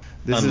circle.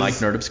 This Unlike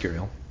is Nerd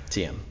Obscurial.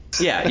 TM.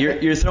 Yeah,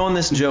 you're throwing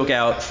this joke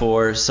out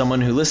for someone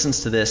who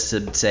listens to this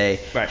to say,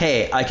 Right.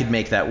 hey, I could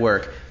make that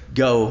work.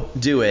 Go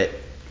do it.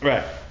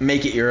 right.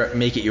 Make it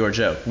your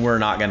joke. We're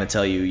not going to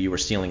tell you were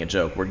stealing a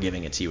joke. We're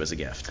giving it to you as a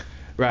gift.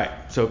 Right.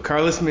 So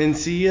Carlos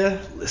Mencia,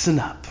 listen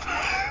up.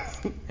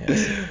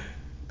 Yes.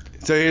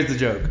 So here's the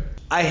joke.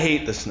 I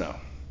hate the snow.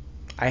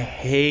 I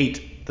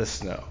hate the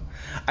snow.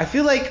 I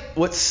feel like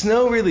what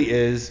snow really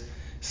is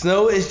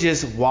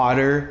just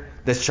water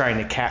that's trying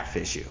to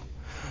catfish you.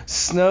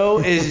 Snow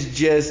is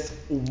just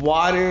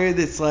water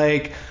that's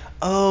like,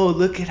 oh,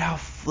 look at how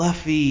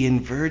fluffy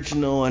and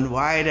virginal and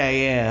white I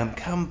am.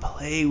 Come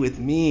play with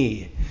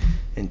me.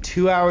 And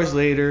 2 hours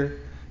later,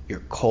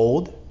 you're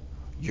cold,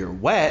 you're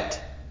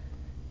wet,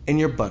 and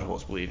your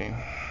butthole's bleeding.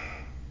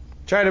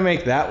 Try to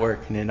make that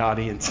work in an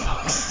audience,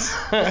 folks.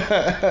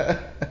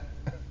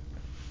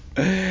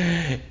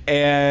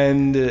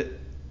 And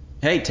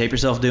Hey, tape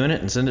yourself doing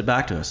it and send it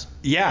back to us.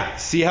 yeah,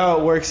 see how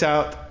it works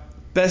out.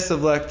 Best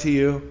of luck to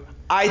you.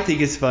 I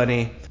think it's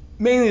funny.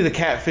 Mainly the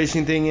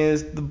catfishing thing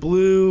is the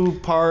blue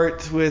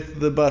part with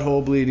the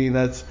butthole bleeding.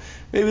 That's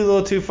maybe a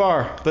little too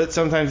far, but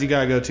sometimes you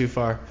gotta go too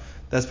far.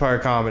 That's part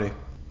of comedy.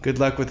 Good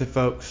luck with it,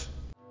 folks.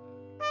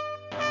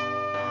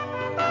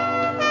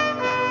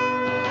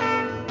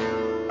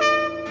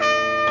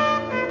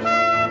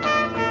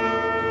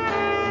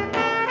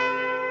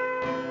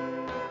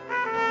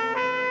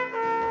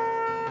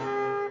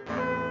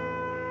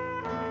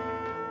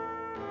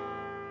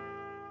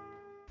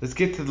 Let's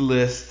get to the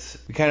list.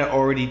 We kind of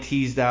already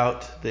teased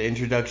out the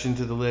introduction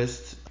to the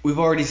list. We've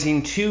already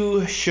seen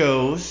 2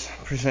 shows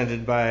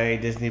presented by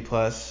Disney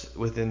Plus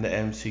within the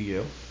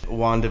MCU.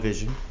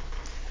 WandaVision,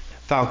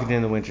 Falcon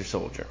and the Winter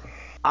Soldier.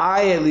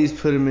 I at least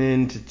put them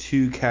into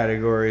 2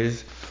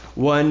 categories.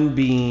 One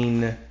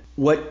being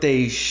what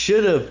they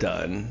should have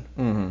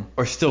done,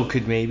 or still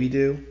could maybe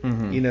do.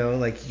 You know,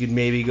 like you could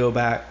maybe go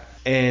back.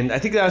 And I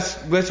think that's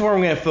where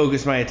I'm going to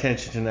focus my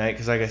attention tonight,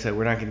 because like I said,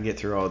 we're not going to get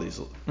through all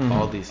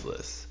these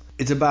lists.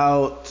 It's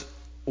about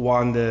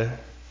Wanda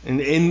in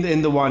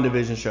the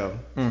WandaVision show.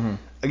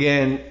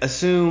 Again,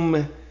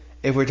 assume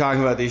if we're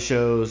talking about these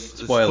shows,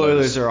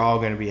 spoilers are all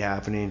going to be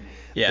happening.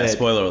 Yeah,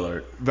 spoiler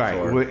alert. Right.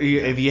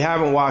 If you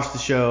haven't watched the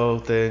show,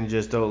 then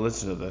just don't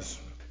listen to this.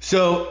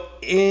 So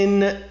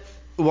in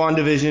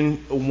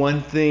WandaVision,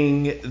 one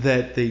thing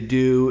that they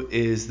do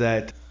is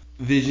that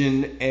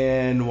Vision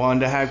and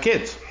Wanda have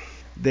kids.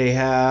 They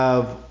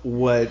have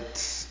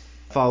what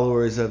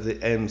followers of the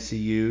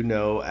MCU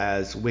know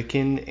as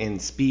Wiccan and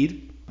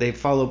Speed. They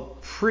follow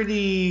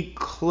pretty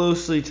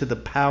closely to the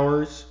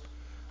powers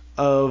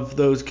of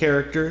those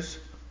characters,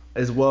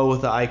 as well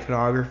with the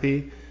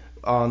iconography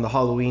on the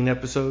Halloween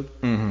episode.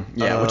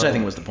 Yeah, which I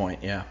think was the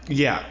point, yeah.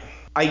 Yeah.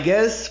 I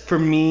guess for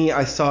me,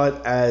 I saw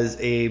it as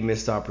a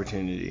missed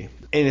opportunity.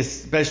 And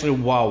especially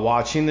while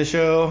watching the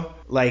show,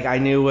 like I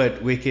knew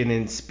what Wiccan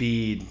and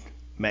Speed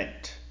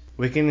meant.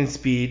 Wiccan and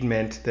Speed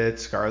meant that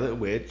Scarlet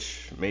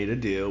Witch made a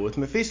deal with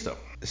Mephisto.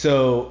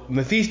 So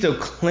Mephisto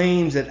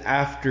claims that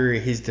after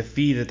his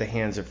defeat at the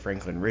hands of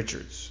Franklin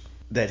Richards,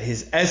 that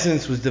his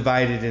essence was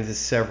divided into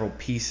several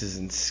pieces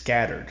and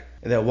scattered,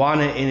 and that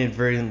Wanda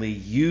inadvertently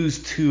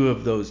used 2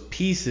 of those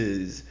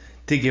pieces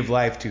to give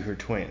life to her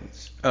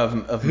twins. Of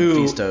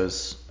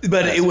Mephisto's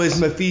But essence. it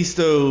was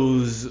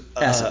Mephisto's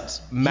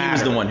essence. matter. He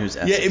was the one whose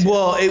essence.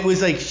 Yeah, it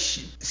was like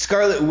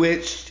Scarlet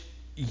Witch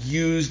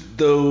used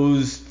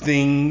those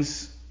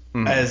things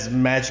as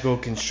magical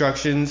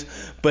constructions,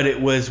 but it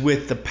was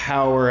with the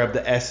power of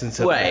the essence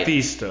of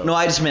Mephisto. No,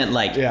 I just meant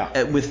like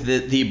Yeah. with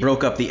the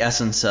broke up the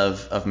essence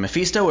of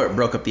Mephisto, or it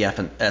broke up the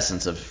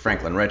essence of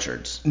Franklin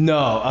Richards. No,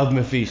 of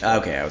Mephisto.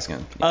 Okay, I was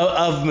gonna.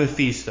 Of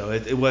Mephisto.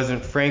 It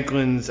wasn't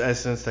Franklin's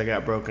essence that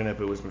got broken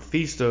up. It was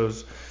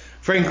Mephisto's.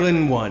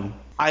 Franklin won.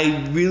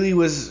 I really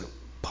was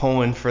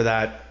pulling for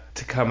that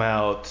to come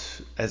out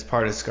as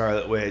part of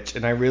Scarlet Witch,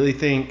 and I really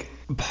think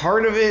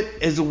part of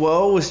it as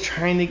well was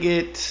trying to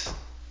get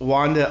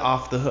Wanda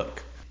off the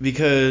hook,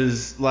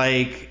 because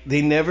like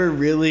they never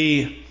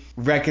really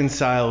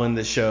reconcile in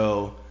the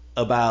show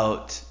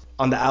about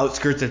on the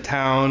outskirts of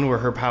town where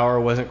her power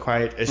wasn't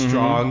quite as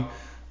strong,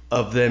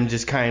 of them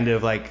just kind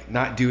of like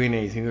not doing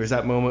anything. There was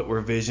that moment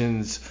where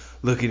Vision's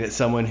looking at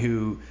someone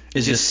who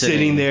is just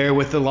sitting there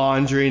with the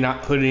laundry,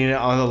 not putting it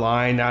on the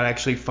line, not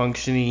actually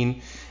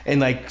functioning, and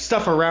like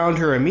stuff around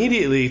her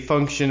immediately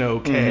function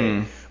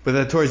okay, but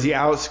then towards the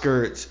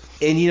outskirts,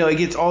 and you know, it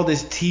gets all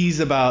this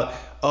tease about,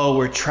 oh,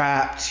 we're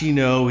trapped, you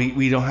know,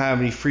 we don't have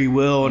any free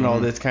will and all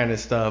this kind of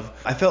stuff.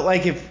 I felt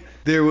like if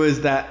there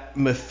was that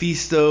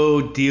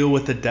Mephisto deal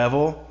with the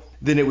devil,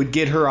 then it would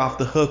get her off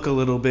the hook a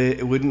little bit.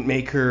 It wouldn't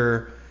make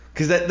her,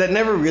 because that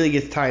never really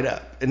gets tied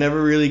up. It never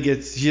really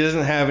gets, she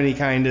doesn't have any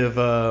kind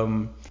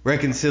of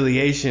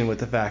reconciliation with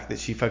the fact that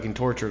she fucking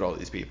tortured all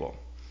these people.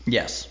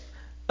 Yes.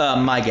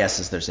 My guess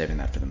is they're saving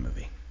that for the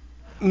movie.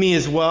 Me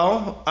as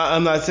well.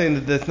 I'm not saying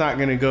that that's not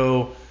going to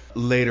go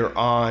later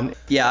on.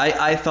 Yeah,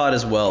 I thought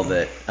as well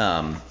that,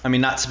 I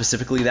mean, not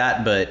specifically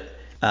that, but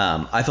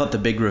I thought the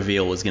big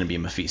reveal was going to be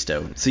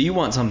Mephisto. So you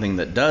want something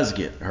that does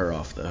get her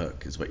off the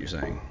hook, is what you're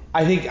saying.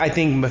 I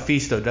think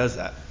Mephisto does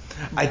that.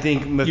 I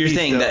think Mephisto. You're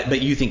saying that,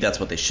 but you think that's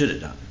what they should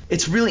have done.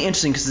 It's really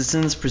interesting because it's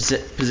in this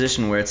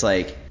position where it's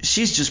like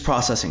she's just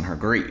processing her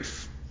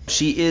grief.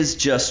 She is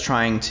just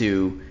trying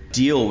to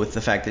deal with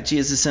the fact that she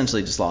has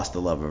essentially just lost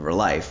the love of her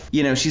life.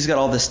 You know, she's got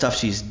all this stuff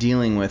she's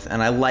dealing with,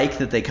 and I like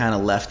that they kind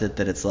of left it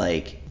that it's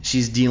like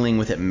she's dealing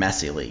with it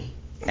messily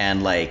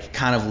and like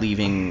kind of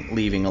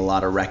leaving a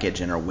lot of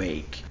wreckage in her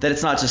wake. That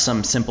it's not just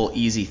some simple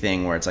easy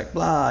thing where it's like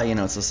blah, you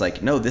know, it's just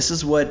like no, this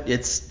is what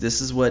this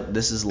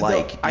is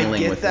like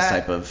dealing with this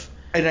type of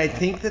and I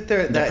think that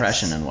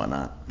depression and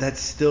whatnot. That's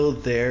still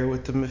there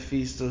with the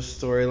Mephisto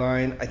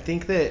storyline. I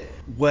think that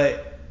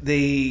what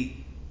they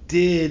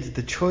did,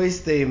 the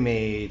choice they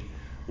made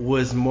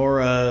was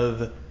more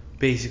of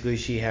basically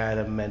she had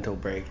a mental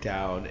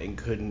breakdown and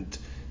couldn't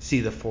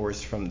see the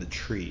forest from the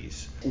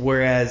trees.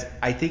 Whereas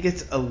I think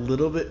it's a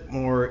little bit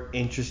more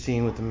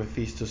interesting with the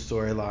Mephisto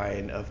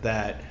storyline of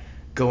that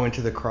going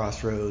to the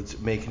crossroads,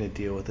 making a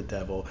deal with the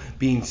devil,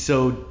 being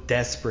so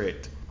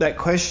desperate. That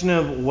question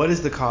of what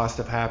is the cost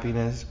of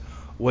happiness?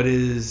 What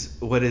is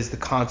the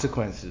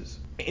consequences?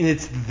 And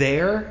it's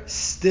there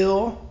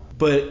still,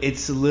 but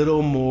it's a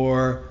little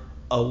more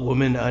a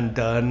woman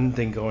undone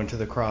than going to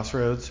the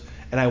crossroads.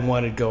 And I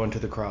wanted going to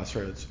the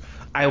crossroads.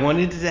 I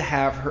wanted to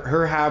have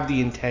her have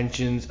the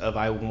intentions of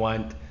I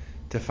want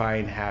to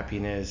find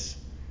happiness.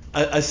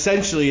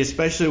 Essentially,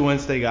 especially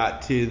once they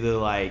got to the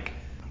like,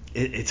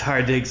 it's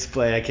hard to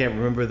explain. I can't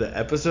remember the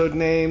episode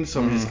name,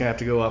 so I'm just gonna have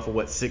to go off of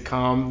what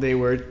sitcom they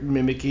were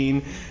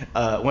mimicking.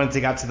 Once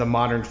they got to the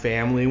Modern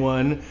Family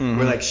one,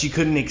 where like she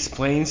couldn't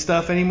explain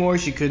stuff anymore.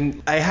 She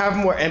couldn't. I have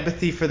more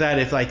empathy for that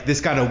if like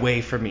this got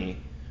away from me,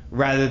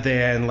 rather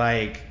than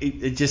like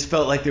it just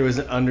felt like there was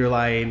an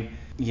underlying,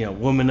 you know,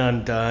 woman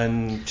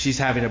undone, she's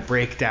having a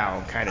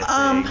breakdown kind of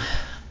thing.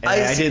 And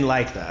I didn't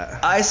like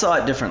that. I saw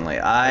it differently.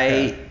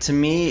 To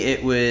me,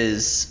 it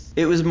was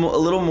a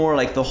little more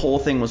like the whole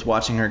thing was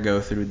watching her go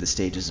through the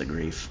stages of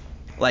grief.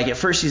 Like at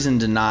first she's in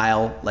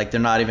denial, like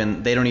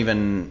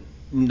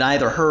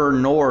neither her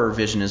nor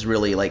Vision is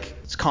really like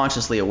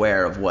consciously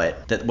aware of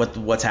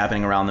what's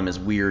happening around them is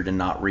weird and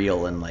not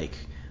real, and like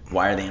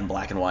why are they in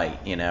black and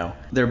white, you know?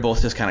 They're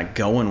both just kind of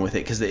going with it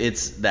because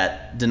it's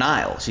that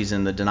denial. She's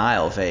in the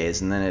denial phase,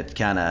 and then it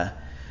kind of,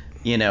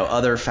 you know,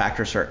 other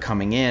factors start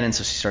coming in, and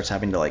so she starts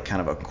having to like kind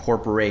of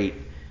incorporate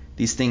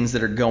these things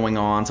that are going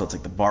on. So it's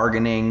like the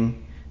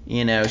bargaining,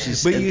 you know,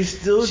 she's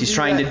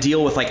trying to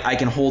deal with like I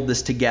can hold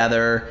this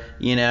together,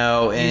 you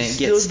know, and it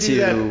gets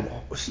to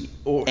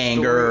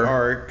anger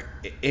arc,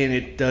 and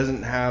it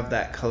doesn't have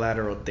that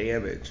collateral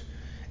damage.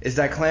 It's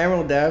that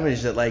collateral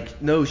damage that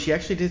like no, she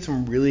actually did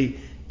some really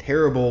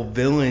terrible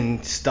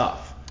villain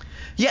stuff.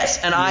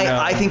 Yes, and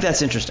I think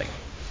that's interesting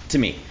to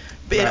me.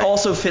 But it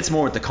also fits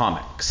more with the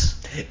comics.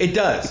 It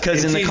does.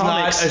 Because in the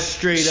comics, not a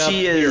straight up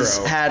she has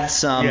had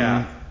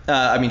some...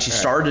 I mean, she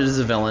started as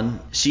a villain.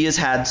 She has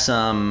had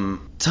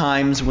some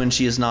times when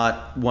she is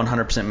not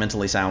 100%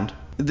 mentally sound.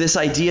 This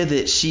idea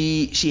that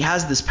she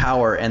has this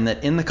power, and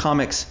that in the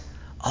comics,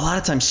 a lot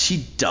of times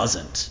she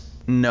doesn't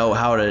know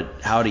how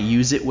to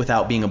use it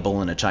without being a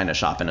bull in a china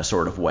shop in a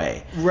sort of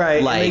way.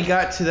 Right. Like, and they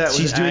got to that.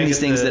 She's doing these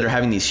things that are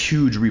having these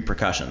huge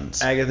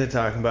repercussions. Agatha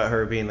talking about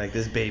her being like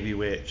this baby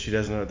witch. She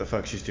doesn't know what the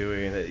fuck she's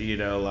doing. That, you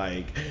know,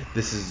 like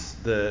this is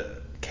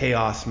the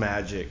chaos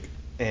magic,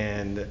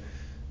 and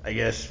I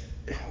guess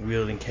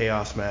wielding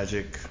chaos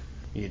magic,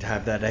 you'd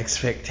have that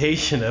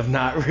expectation of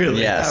not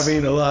really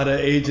having a lot of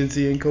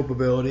agency and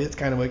culpability. It's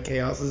kind of what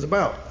chaos is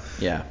about.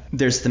 Yeah.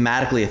 There's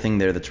thematically a thing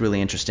there that's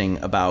really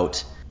interesting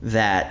about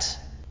that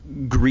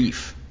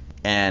grief.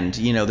 And,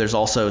 you know, there's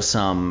also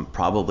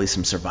probably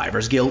some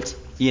survivor's guilt.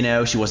 You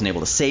know, she wasn't able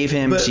to save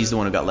him. She's the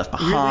one who got left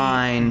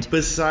behind. Really,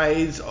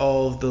 besides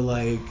all of the,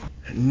 like,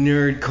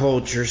 nerd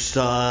culture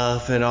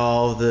stuff and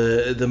all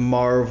the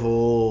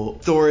Marvel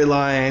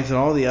storylines and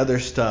all the other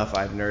stuff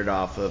I've nerded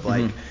off of,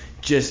 like,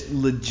 just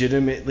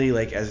legitimately,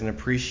 like, as an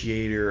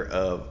appreciator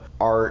of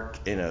art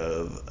and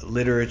of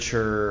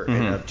literature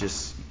and of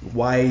just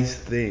wise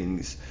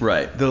things.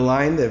 Right. The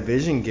line that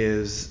Vision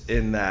gives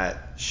in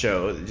that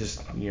show that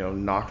just, you know,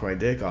 knocked my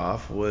dick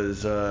off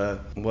was,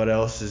 what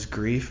else is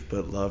grief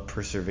but love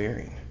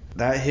persevering?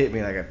 That hit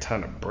me like a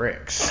ton of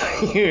bricks,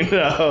 you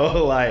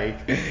know,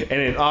 like, and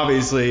it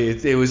obviously,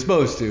 it was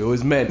supposed to, it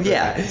was meant for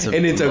that. It's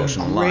a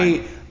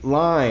great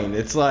line.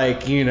 It's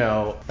like, you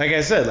know, like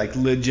I said, like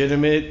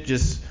legitimate,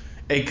 just,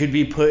 it could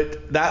be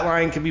that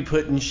line could be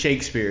put in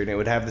Shakespeare and it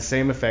would have the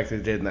same effect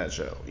it did in that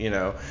show, you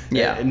know?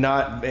 Yeah.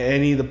 Not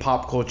any of the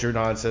pop culture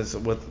nonsense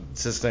with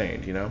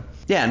sustained, you know?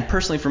 Yeah, and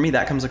personally for me,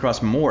 that comes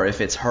across more if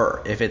it's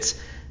her. If it's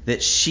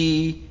that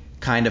she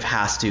kind of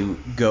has to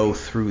go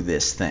through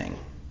this thing.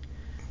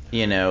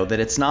 You know, that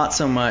it's not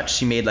so much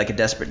she made like a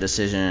desperate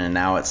decision and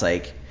now it's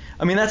like,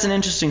 I mean, that's an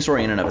interesting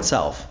story in and of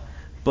itself.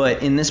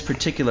 But in this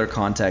particular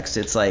context,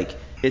 it's like,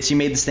 she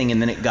made this thing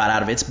and then it got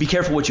out of it. It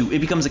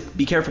becomes a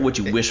be careful what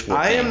you wish for.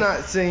 I am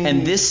not saying.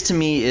 And this to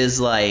me is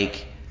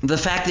like, the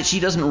fact that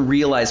she doesn't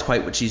realize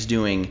quite what she's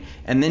doing,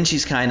 and then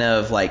she's kind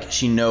of like,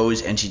 she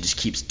knows and she just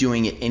keeps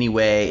doing it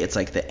anyway. It's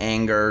like the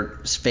anger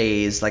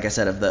phase, like I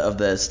said, of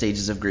the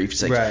stages of grief.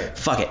 She's like, Right.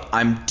 fuck it,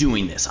 I'm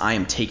doing this. I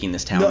am taking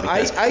this town No,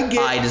 because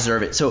I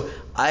deserve it. So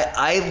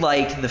I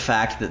like the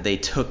fact that they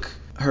took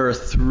her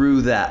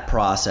through that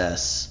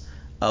process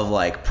of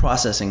like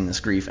processing this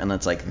grief, and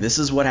it's like, this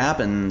is what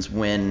happens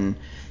when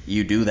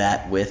you do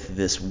that with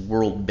this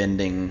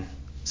world-bending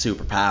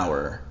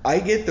superpower. I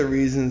get the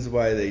reasons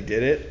why they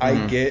did it.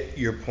 I get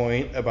your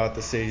point about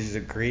the stages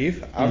of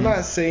grief. I'm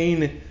not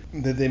saying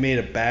that they made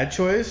a bad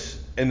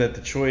choice and that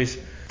the choice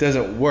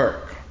doesn't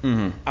work.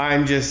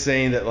 I'm just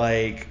saying that,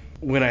 like,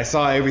 when I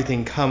saw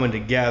everything coming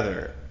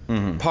together,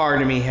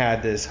 part of me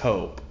had this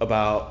hope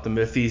about the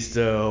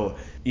Mephisto,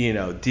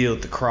 deal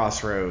at the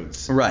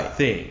crossroads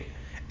thing.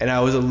 And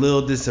I was a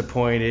little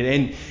disappointed.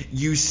 And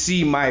you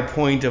see my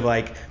point of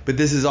like, but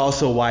this is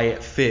also why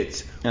it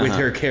fits with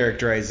her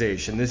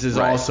characterization. This is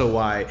also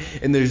why.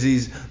 And there's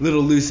these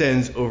little loose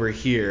ends over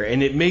here.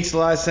 And it makes a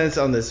lot of sense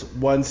on this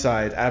one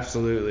side,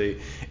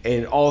 absolutely.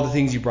 And all the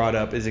things you brought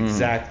up is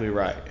exactly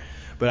right.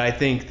 But I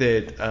think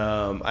that,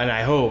 and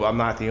I hope I'm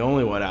not the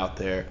only one out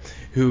there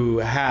who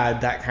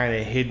had that kind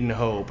of hidden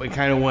hope and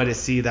kind of wanted to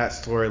see that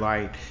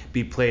storyline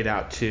be played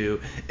out too.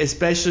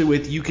 Especially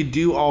with, you could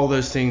do all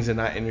those things and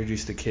not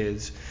introduce the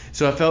kids.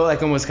 So I felt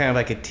like almost kind of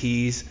like a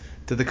tease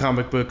to the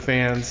comic book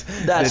fans.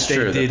 That's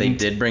true, that they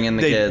did bring in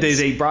the kids.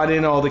 They brought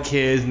in all the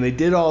kids and they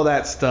did all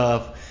that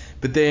stuff,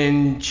 but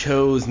then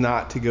chose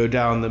not to go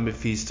down the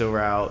Mephisto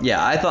route.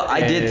 Yeah,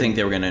 I did think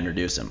they were going to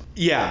introduce him.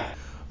 Yeah.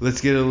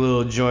 Let's get a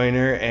little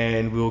joiner,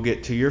 and we'll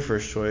get to your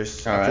first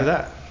choice after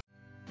that.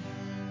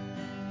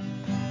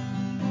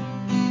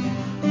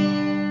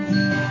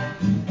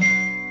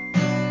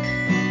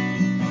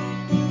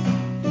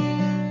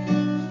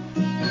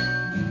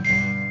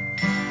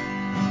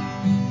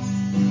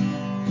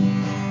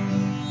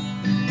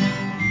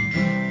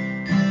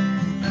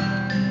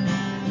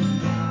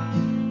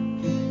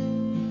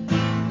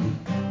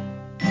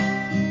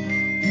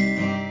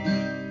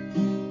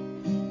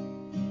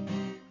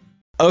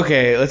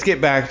 Okay, let's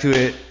get back to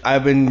it.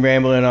 I've been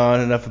rambling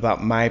on enough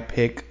about my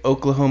pick,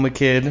 Oklahoma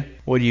Kid.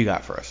 What do you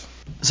got for us?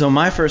 So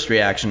my first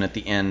reaction at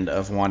the end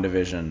of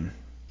WandaVision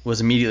was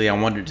immediately I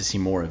wanted to see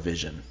more of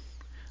Vision.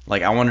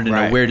 Like, I wanted to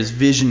know, where does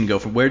Vision go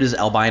from? Where does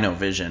albino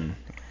Vision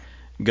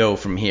go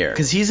from here?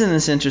 Because he's in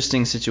this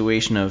interesting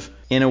situation of,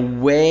 in a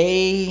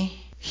way,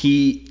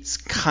 he's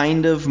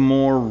kind of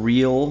more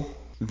real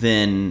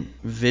than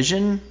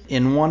Vision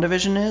in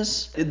WandaVision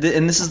is.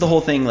 And this is the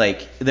whole thing,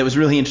 like, that was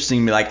really interesting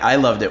to me. Like, I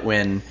loved it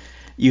when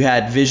you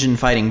had Vision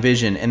fighting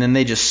Vision, and then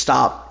they just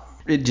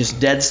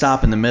dead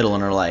stop in the middle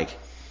and are like,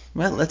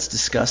 well, let's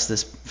discuss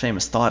this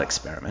famous thought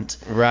experiment.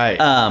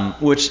 Right.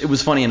 Which, it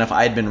was funny enough,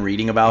 I had been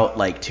reading about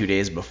like 2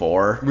 days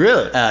before.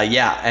 Really?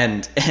 Yeah,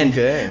 and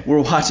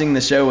we're watching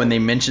the show and they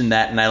mentioned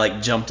that, and I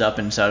like jumped up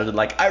and shouted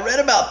like, I read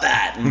about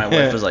that, and my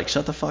wife was like,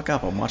 shut the fuck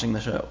up, I'm watching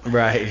the show.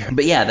 Right.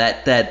 But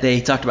yeah, that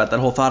they talked about that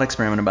whole thought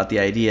experiment about the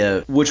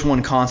idea, which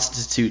one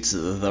constitutes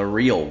the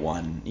real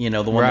one, the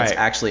one that's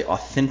actually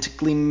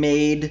authentically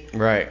made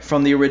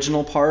from the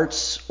original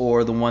parts,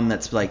 or the one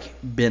that's like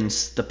been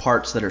the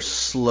parts that are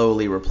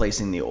slowly replacing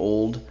the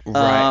old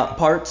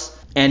parts.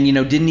 And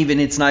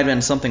it's not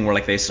even something where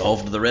like they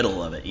solved the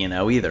riddle of it,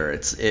 either.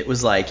 It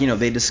was like,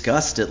 they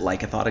discussed it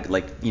like a thought,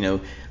 like,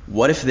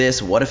 what if this,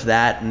 what if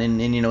that, and then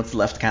it's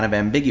left kind of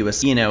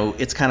ambiguous.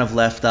 It's kind of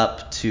left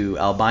up to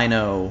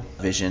albino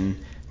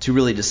Vision to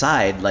really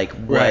decide like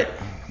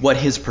what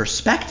his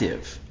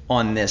perspective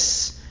on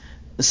this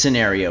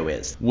scenario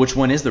is. Which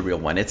one is the real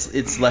one?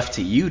 It's left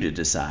to you to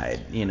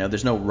decide.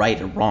 There's no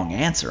right or wrong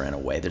answer in a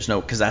way. There's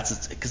no, because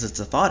it's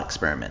a thought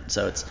experiment.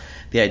 So it's,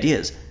 the idea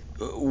is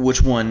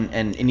which one,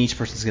 and each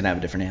person's gonna have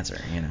a different answer.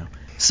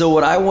 So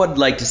what I would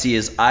like to see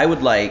is, I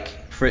would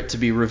like for it to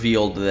be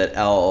revealed that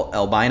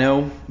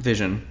albino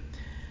Vision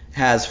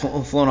has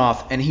flown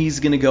off, and he's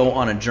gonna go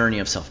on a journey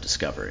of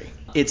self-discovery.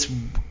 It's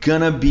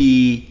gonna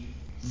be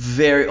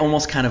very,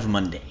 almost kind of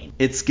mundane.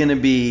 It's gonna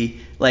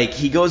be like,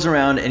 he goes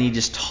around and he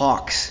just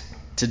talks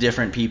to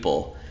different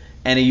people,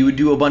 and you would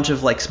do a bunch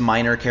of like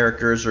minor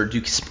characters or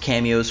do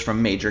cameos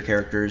from major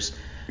characters.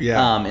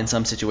 In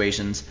some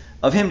situations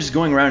of him just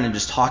going around and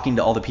just talking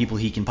to all the people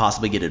he can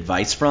possibly get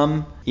advice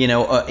from,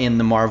 in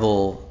the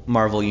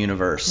Marvel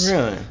universe.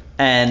 Really?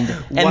 And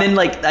then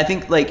like, I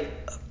think like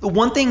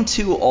one thing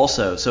too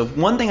also, so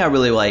one thing I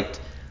really liked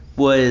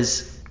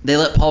was they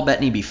let Paul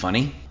Bettany be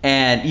funny.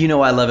 And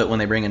I love it when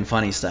they bring in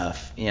funny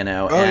stuff, Oh,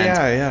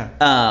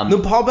 yeah. No,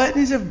 Paul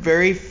Bettany's a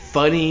very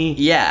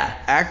funny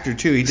actor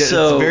too. It's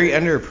very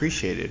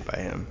underappreciated by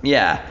him.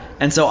 Yeah.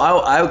 And so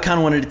I kind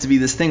of wanted it to be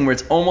this thing where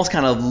it's almost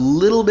kind of a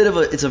little bit of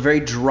it's a very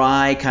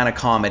dry kind of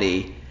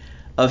comedy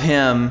of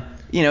him,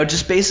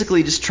 just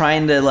basically just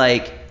trying to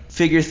like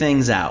figure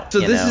things out. So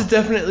you this know? is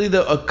definitely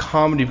a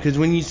comedy, because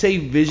when you say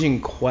Vision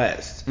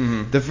Quest,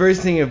 Mhm. the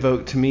first thing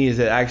evoked to me is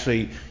that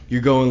actually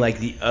you're going like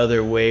the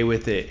other way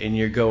with it, and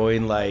you're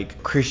going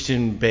like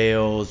Christian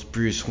Bale's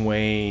Bruce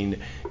Wayne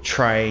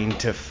trying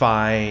to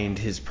find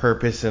his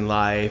purpose in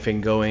life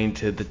and going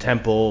to the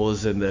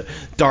temples and the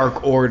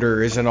dark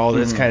orders and all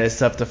this kind of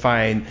stuff to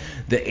find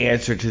the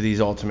answer to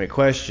these ultimate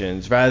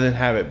questions. Rather than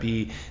have it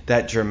be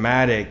that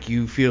dramatic,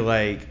 you feel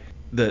like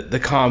the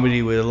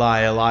comedy would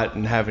lie a lot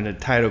in having a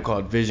title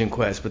called Vision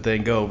Quest, but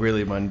then go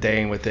really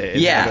mundane with it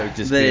and have it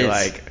just that be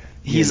it's- like,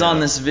 he's on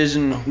this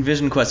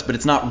vision quest, but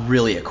it's not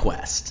really a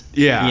quest.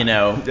 yeah, You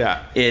know?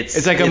 yeah,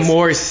 It's like a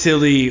more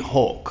silly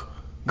Hulk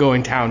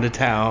going town to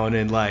town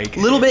and like a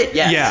little bit,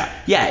 yes. yeah,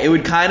 Yeah, it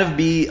would kind of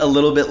be a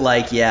little bit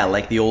like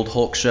the old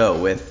Hulk show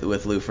with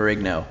Lou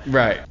Ferrigno.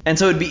 right, And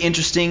so it'd be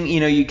interesting,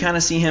 you kind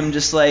of see him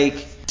just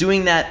like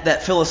doing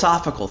that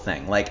philosophical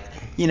thing. Like,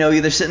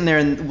 they're sitting there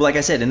and, like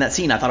I said, in that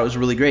scene, I thought it was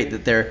really great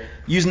that they're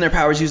using their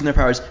powers,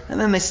 and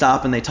then they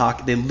stop and they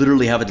talk. They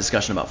literally have a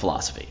discussion about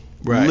philosophy.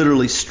 Right.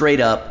 Literally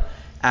straight up,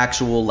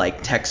 actual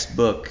like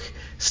textbook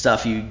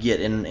stuff you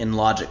get in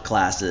logic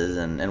classes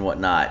and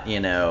whatnot.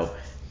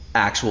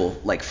 Actual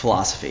like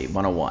philosophy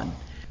 101.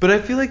 But I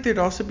feel like there'd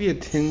also be a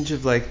tinge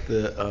of like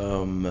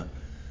the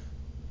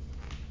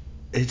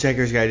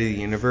Hitchhiker's Guide to the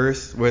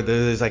Universe, where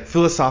there's like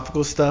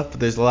philosophical stuff, but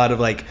there's a lot of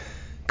like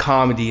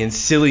comedy and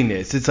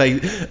silliness. It's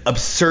like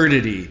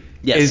absurdity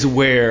is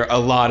where a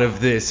lot of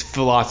this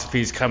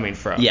philosophy is coming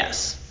from.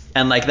 Yes.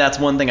 And like that's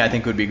one thing I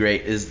think would be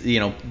great is,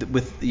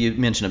 with you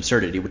mentioned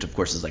absurdity, which of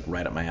course is like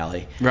right up my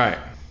alley. Right.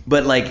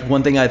 But like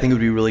one thing I think would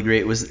be really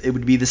great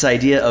would be this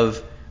idea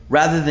of,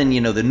 rather than,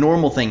 the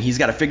normal thing, he's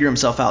got to figure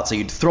himself out, so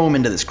you'd throw him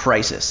into this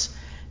crisis.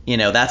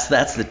 That's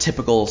the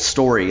typical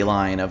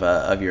storyline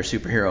of your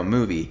superhero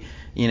movie.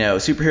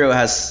 Superhero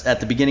has, at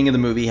the beginning of the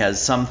movie,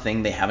 has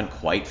something they haven't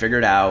quite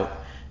figured out.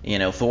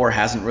 Thor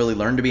hasn't really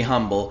learned to be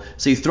humble,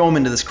 so you throw him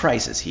into this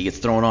crisis. He gets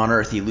thrown on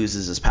Earth, he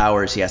loses his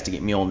powers, he has to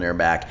get Mjolnir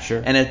back.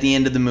 Sure. And at the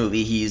end of the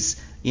movie,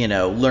 he's,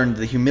 learned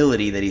the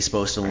humility that he's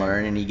supposed to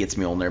learn, and he gets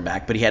Mjolnir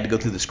back. But he had to go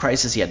through this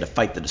crisis, he had to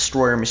fight the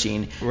Destroyer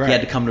machine, Right. He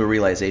had to come to a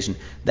realization.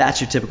 That's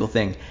your typical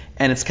thing.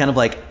 And it's kind of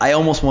like, I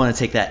almost want to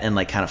take that and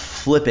like kind of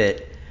flip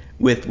it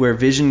with where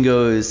Vision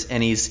goes,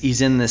 and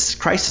he's in this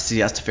crisis. He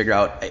has to figure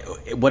out,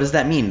 what does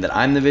that mean? That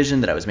I'm the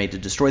Vision, that I was made to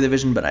destroy the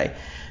Vision,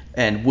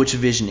 and which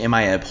Vision? Am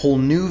I a whole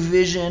new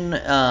Vision?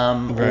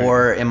 Right.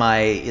 Or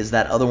is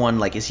that other one,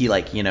 like, is he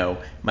like,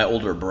 my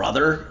older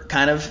brother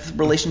kind of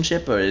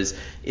relationship? Or is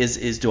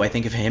do I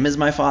think of him as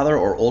my father,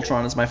 or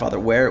Ultron as my father?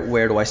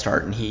 Where do I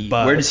start and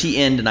where does he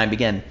end and I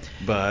begin?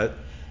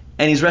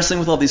 And he's wrestling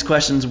with all these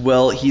questions.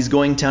 Well, he's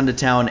going town to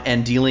town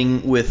and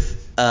dealing with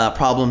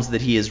problems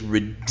that he is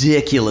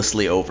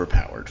ridiculously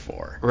overpowered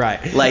for.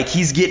 Right. Like,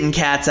 he's getting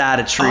cats out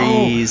of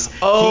trees.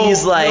 Oh,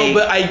 he's like, no,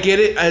 but I get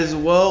it as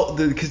well,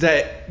 because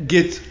that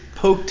gets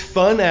poked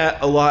fun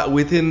at a lot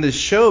within the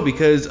show,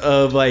 because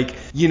of like,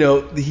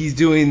 he's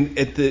doing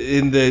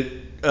in the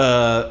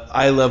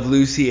I Love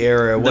Lucy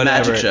era, the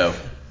whatever. magic show.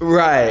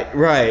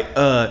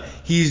 Right.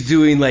 He's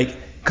doing like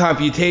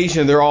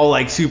computation. They're all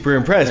like super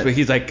impressed, but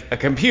he's like a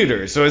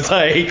computer, so it's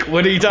like,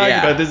 what are you talking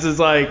about? This is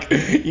like,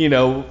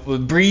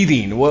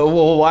 breathing.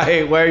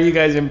 Why are you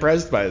guys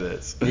impressed by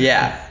this?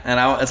 Yeah,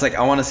 and it's like,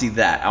 I want to see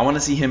that. I want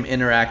to see him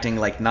interacting,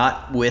 like,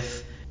 not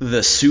with the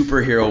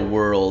superhero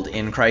world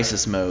in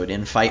crisis mode,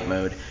 in fight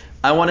mode.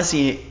 I want to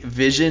see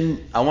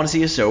Vision. I want to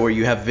see a show where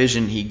you have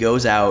Vision. He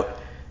goes out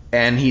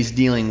and he's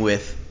dealing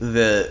with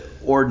the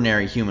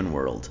ordinary human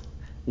world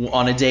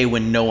on a day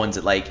when no one's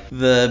at, like,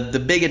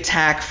 the big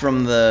attack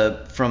from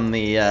the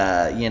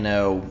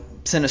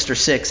Sinister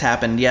Six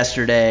happened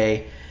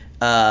yesterday.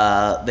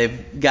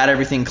 They've got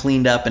everything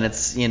cleaned up, and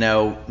it's,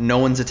 no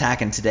one's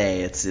attacking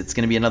today. It's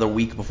going to be another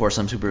week before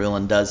some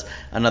supervillain does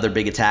another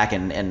big attack,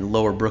 and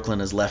Lower Brooklyn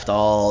is left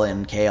all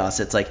in chaos.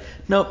 It's like,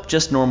 nope,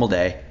 just normal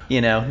day.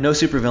 No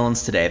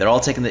supervillains today. They're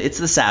all taking it's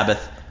the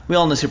Sabbath. We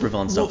all know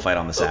supervillains don't fight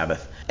on the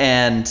Sabbath.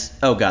 And,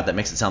 oh god, that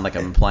makes it sound like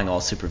I'm implying all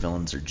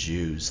supervillains are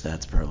Jews.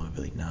 That's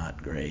probably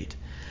not great.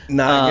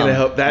 Not gonna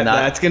help.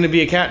 That's gonna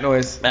be a cat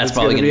noise. That's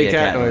probably gonna be a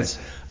cat noise.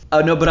 Oh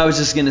no, but I was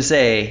just gonna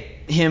say,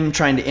 him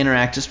trying to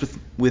interact just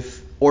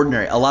with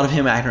ordinary, a lot of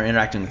him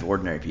interacting with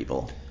ordinary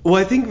people. Well,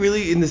 I think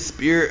really in the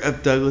spirit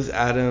of Douglas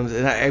Adams,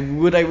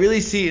 and what I really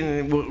see,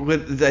 and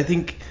what I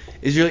think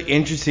is really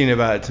interesting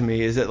about it to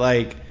me, is that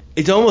like,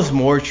 it's almost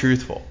more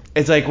truthful.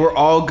 It's like we're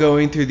all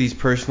going through these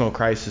personal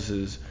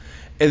crises,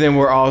 and then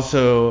we're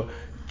also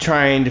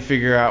trying to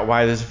figure out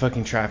why there's a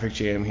fucking traffic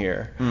jam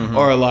here. Mm-hmm.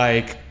 Or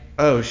like,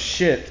 oh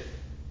shit,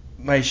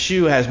 my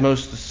shoe has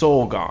most of the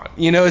sole gone.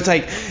 It's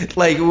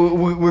like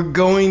we're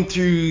going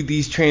through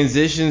these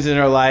transitions in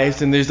our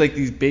lives, and there's like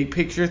these big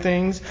picture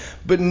things,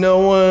 but no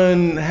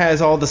one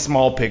has all the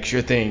small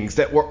picture things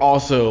that we're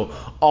also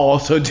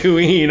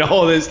doing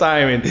all this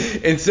time. And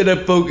instead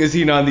of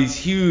focusing on these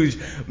huge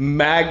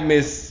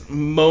Magnus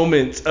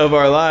moments of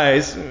our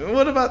lives,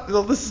 what about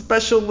the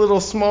special little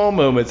small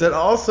moments that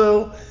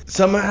also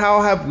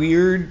somehow have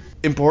weird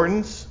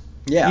importance?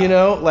 Yeah. You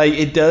know, like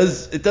it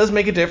does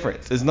make a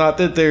difference. It's not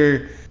that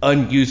they're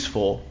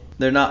unuseful.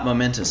 They're not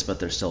momentous, but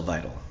they're still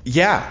vital.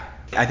 Yeah.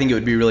 I think it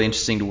would be really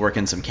interesting to work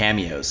in some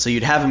cameos. So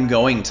you'd have him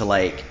going to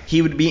like,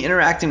 he would be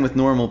interacting with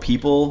normal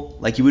people,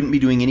 like he wouldn't be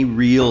doing any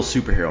real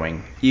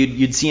superheroing.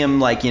 You'd see him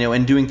like, you know,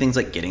 and doing things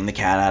like getting the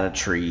cat out of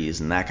trees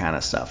and that kind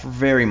of stuff.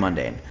 Very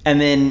mundane. And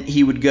then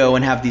he would go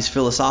and have these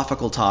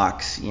philosophical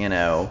talks, you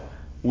know,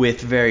 with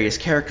various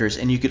characters,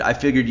 and I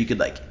figured you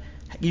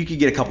could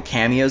get a couple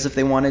cameos if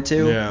they wanted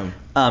to.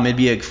 Yeah. It'd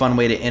be a fun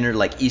way to enter,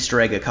 like,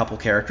 Easter egg a couple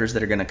characters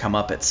that are going to come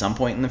up at some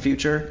point in the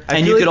future. I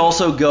And feel you could like-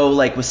 also go,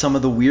 like, with some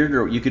of the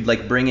weirder, you could,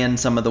 like, bring in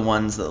some of the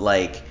ones that,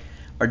 like,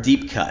 are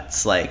deep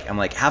cuts. Like, I'm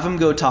like, have him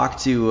go talk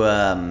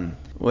to,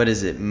 what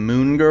is it,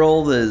 Moon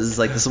Girl?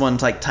 This one,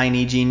 like,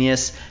 tiny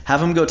genius.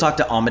 Have him go talk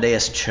to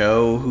Amadeus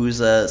Cho, who's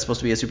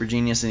supposed to be a super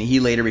genius, and he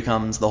later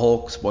becomes the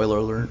Hulk. Spoiler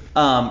alert.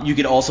 You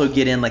could also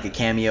get in, like, a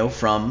cameo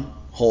from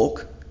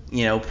Hulk,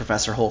 you know,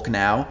 Professor Hulk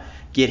now.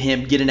 Get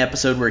an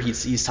episode where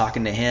he's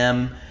talking to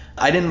him.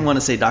 I didn't want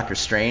to say Doctor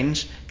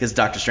Strange because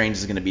Doctor Strange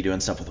is going to be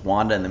doing stuff with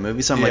Wanda in the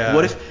movie. So I'm Yeah.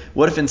 like,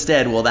 what if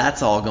instead, while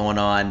that's all going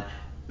on,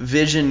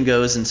 Vision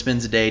goes and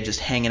spends a day just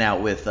hanging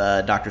out with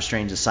Doctor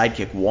Strange's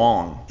sidekick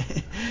Wong,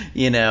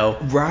 you know?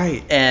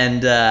 Right.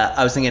 And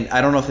I was thinking, I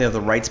don't know if they have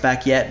the rights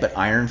back yet, but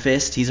Iron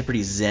Fist, he's a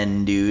pretty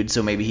zen dude,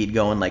 so maybe he'd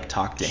go and like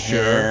talk to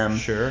him.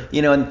 Sure.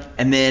 You know,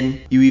 and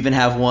then you even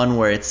have one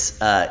where it's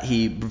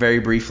he very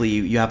briefly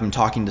you have him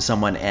talking to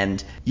someone,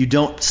 and you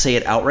don't say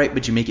it outright,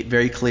 but you make it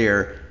very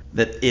clear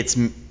that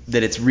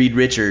it's Reed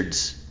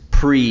Richards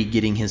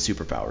pre-getting his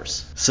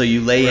superpowers. So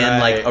you lay in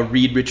like a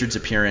Reed Richards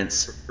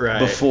appearance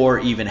before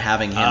even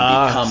having him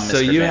become Mr. So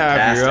you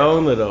Fantastic. have your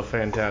own little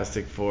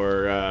Fantastic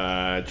Four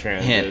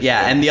transition. Hint.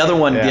 Yeah, and the other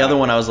one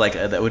I was like,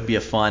 that would be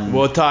a fun.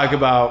 We'll talk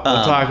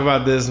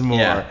about this more.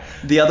 Yeah.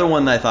 The other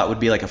one that I thought would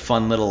be like a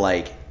fun little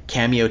like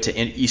cameo to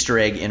Easter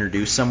egg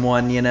introduce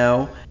someone, you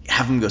know,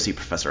 have him go see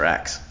Professor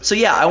X. So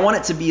yeah, I want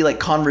it to be like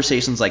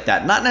conversations like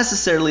that. Not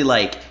necessarily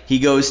like he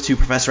goes to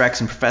Professor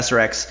X and Professor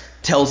X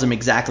tells him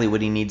exactly what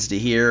he needs to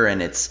hear,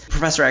 and it's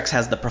Professor X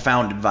has the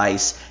profound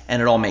advice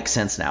and it all makes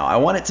sense now. I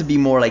want it to be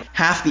more like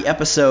half the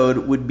episode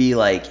would be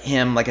like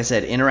him, like I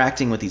said,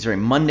 interacting with these very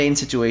mundane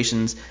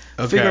situations,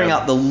 figuring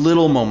out the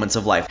little moments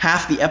of life.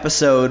 Half the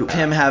episode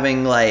him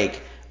having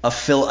like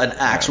an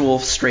actual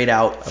straight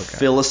out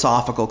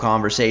philosophical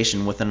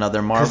conversation with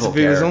another Marvel if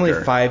character. it was only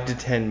 5 to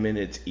 10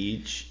 minutes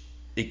each,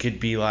 it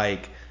could be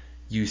like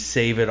you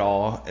save it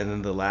all, and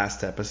then the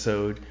last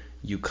episode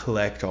you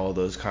collect all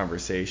those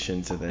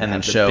conversations, and then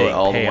have show the big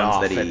all the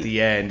payoff ones that at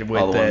the end with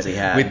all the ones he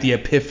had. with the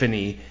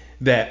epiphany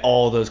that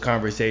all those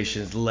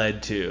conversations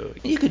led to.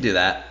 You could do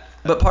that.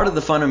 But part of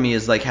the fun of me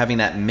is like having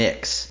that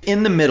mix.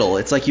 In the middle,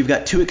 it's like you've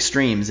got two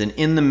extremes, and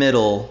in the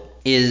middle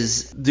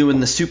is doing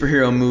the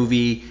superhero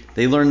movie.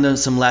 They learn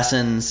some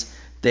lessons.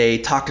 They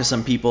talk to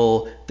some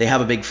people. They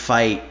have a big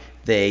fight.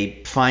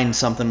 They find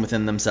something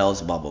within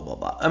themselves. Blah blah blah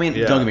blah. I mean,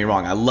 don't get me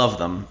wrong. I love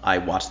them. I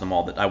watch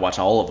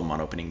all of them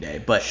on opening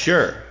day. But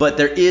Sure. But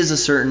there is a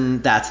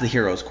certain that's the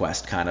hero's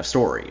quest kind of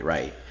story,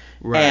 right?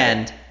 Right.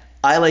 And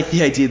I like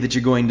the idea that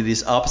you're going to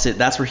this opposite.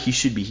 That's where he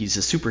should be. He's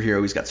a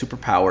superhero. He's got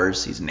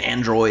superpowers. He's an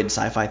android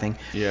sci-fi thing.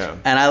 Yeah.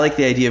 And I like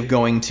the idea of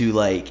going to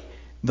like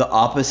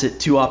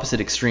two opposite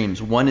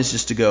extremes. One is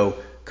just to go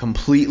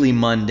completely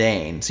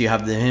mundane. So you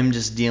have him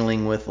just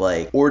dealing with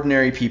like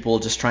ordinary people,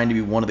 just trying to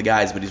be one of the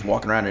guys, but he's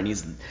walking around and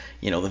he's,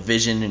 you know, the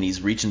Vision, and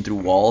he's reaching through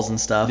walls and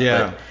stuff.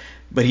 Yeah.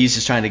 But he's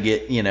just trying to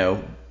get, you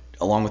know,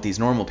 along with these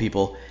normal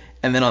people.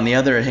 And then on the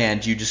other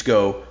hand, you just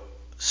go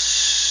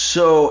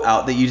so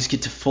out that you just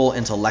get to full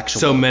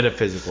intellectual. So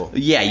metaphysical.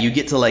 Yeah, you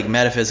get to like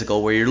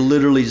metaphysical, where you're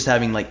literally just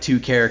having like two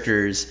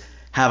characters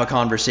have a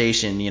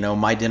conversation, you know,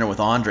 My Dinner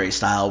with Andre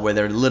style, where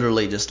they're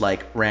literally just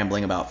like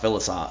rambling about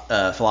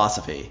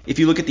philosophy. If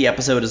you look at the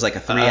episode as like a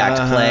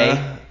 3-act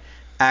play,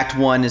 Act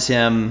 1 is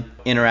him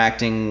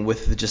interacting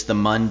with just the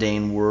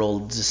mundane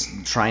world,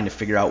 just trying to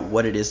figure out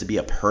what it is to be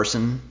a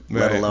person,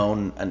 let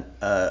alone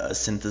a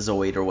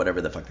synthezoid or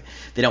whatever the fuck.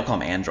 They don't call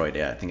him android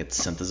yet. I think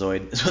it's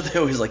synthezoid is what they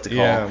always like to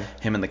call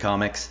him in the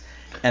comics.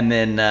 And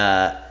then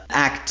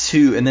Act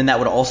 2, and then that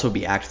would also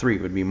be Act 3,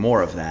 would be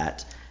more of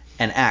that.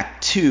 And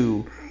Act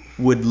 2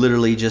 would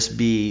literally just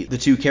be the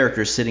two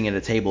characters sitting at a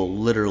table,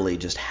 literally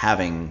just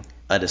having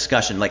a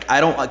discussion. Like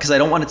I don't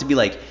want it to be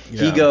like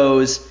he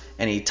goes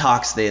and he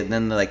talks,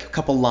 then like a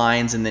couple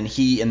lines, and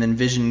then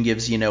Vision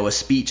gives, you know, a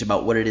speech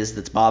about what it is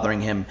that's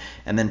bothering him,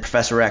 and then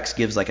Professor X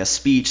gives like a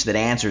speech that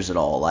answers it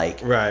all.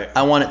 Like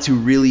I want it to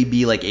really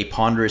be like a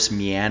ponderous,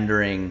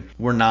 meandering,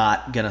 we're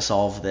not gonna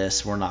solve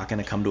this, we're not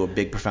gonna come to a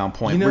big profound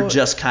point, we're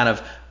just kind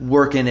of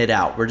working it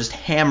out, we're just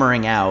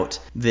hammering out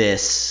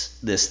this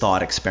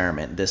thought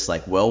experiment, this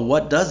like, well,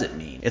 what does it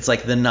mean? It's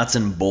like the nuts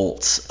and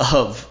bolts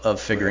of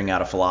figuring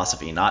out a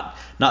philosophy, not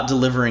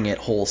delivering it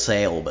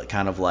wholesale, but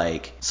kind of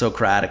like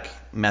Socratic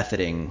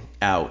methoding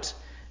out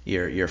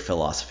your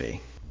philosophy.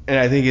 And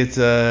I think it's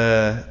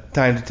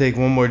time to take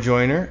one more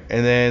joiner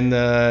and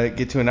then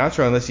get to an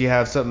outro, unless you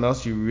have something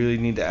else you really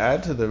need to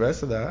add to the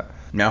rest of that.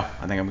 No,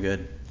 I think I'm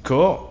good.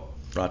 Cool.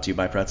 Brought to you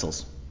by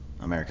Pretzels.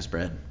 America's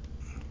bread.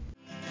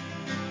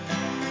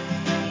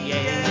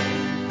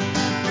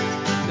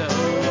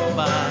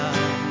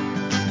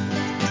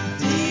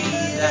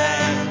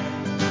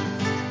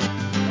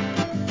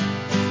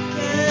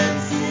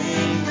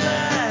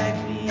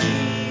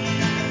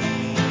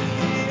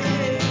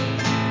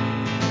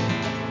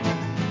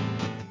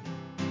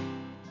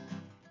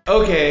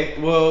 Okay,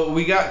 well,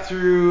 we got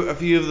through a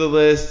few of the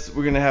lists.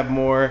 We're going to have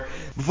more.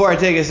 Before I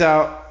take us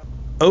out,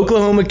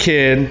 Oklahoma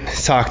Kid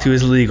talked to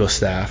his legal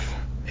staff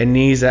and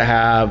needs to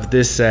have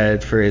this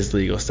said for his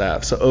legal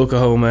staff. So,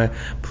 Oklahoma,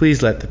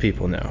 please let the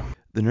people know.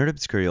 The Nerd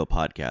Obscurial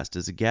podcast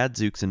is a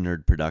Gadzooks and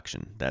Nerd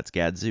production. That's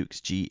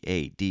Gadzooks,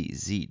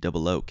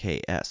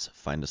 Gadzooks.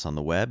 Find us on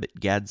the web at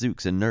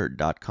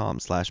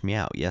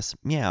gadzooksanddnerd.com/meow. Yes,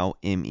 meow,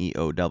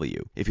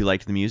 MEOW. If you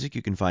liked the music,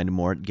 you can find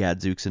more at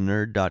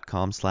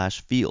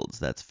gadzooksanddnerd.com/fields.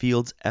 That's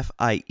fields,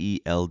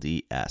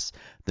 FIELDS.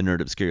 The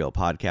Nerd Obscurial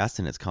podcast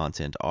and its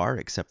content are,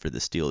 except for the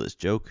Steal This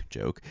Joke,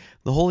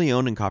 the wholly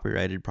owned and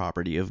copyrighted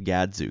property of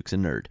Gadzooks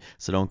and Nerd.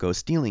 So don't go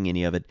stealing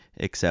any of it,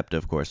 except,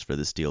 of course, for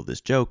the Steal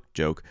This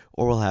Joke,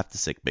 or we'll have to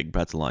sick Big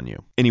Pretzel on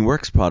you. Any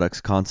works, products,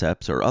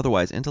 concepts, or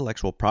otherwise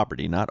intellectual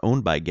property not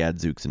owned by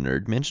Gadzooks and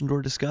Nerd mentioned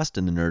or discussed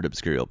in the Nerd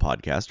Obscurial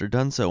podcast are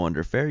done so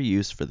under fair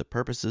use for the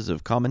purposes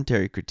of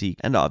commentary, critique,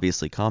 and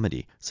obviously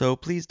comedy. So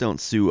please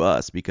don't sue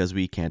us because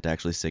we can't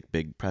actually sick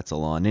Big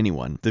Pretzel on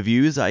anyone. The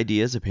views,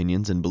 ideas,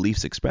 opinions, and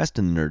beliefs expressed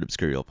in the Nerd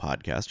Obscurial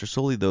podcast are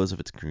solely those of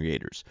its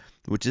creators,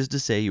 which is to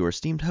say your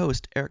esteemed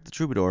host, Eric the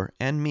Troubadour,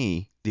 and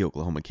me, the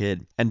Oklahoma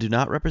Kid, and do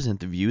not represent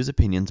the views,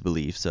 opinions,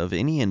 beliefs of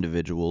any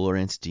individual or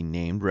entity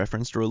named,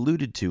 referenced, or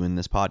alluded to in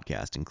this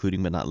podcast,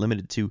 including but not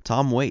limited to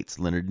Tom Waits,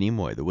 Leonard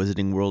Nimoy, the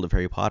Wizarding World of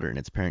Harry Potter and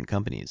its parent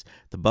companies,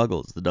 the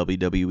Buggles, the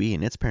WWE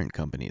and its parent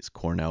companies,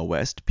 Cornell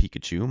West,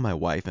 Pikachu, my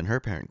wife and her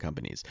parent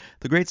companies,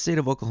 the great state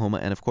of Oklahoma,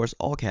 and of course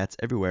all cats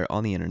everywhere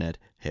on the internet.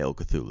 Hail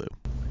Cthulhu.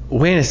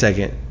 Wait a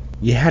second.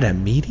 You had a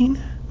meeting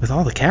with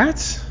all the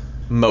cats?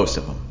 Most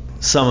of them.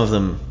 Some of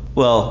them,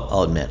 well,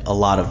 I'll admit, a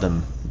lot of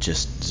them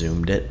just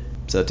Zoomed it.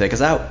 So take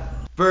us out.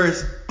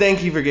 First,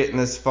 thank you for getting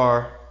this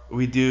far.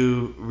 We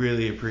do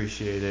really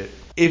appreciate it.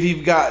 If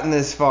you've gotten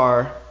this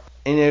far,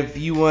 and if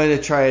you want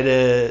to try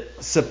to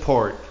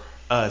support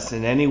us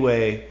in any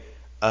way,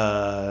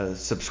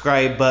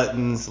 subscribe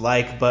buttons,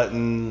 like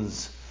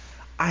buttons,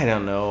 I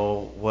don't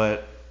know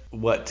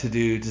what to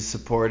do to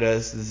support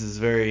us. This is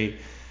very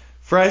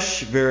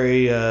fresh,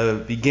 very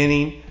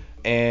beginning,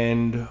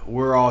 and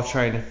we're all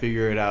trying to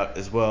figure it out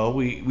as well.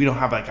 We don't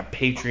have like a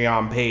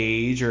Patreon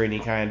page or any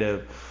kind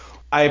of...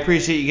 I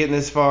appreciate you getting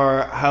this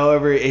far.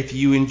 However, if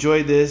you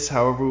enjoyed this,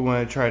 however we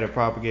want to try to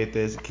propagate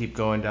this and keep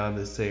going down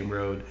the same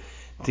road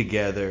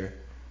together,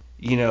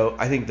 you know,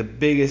 I think the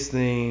biggest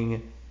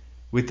thing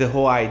with the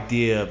whole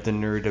idea of the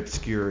Nerd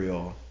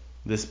Obscurial,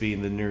 this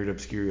being the Nerd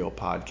Obscurial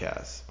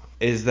podcast,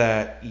 is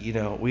that, you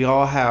know, we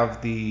all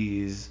have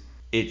these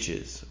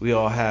itches. We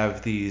all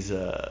have these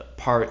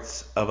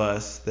parts of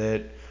us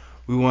that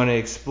we want to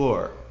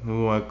explore.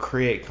 We want to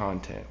create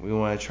content. We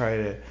want to try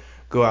to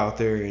go out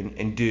there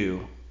and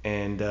do.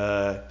 And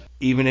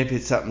even if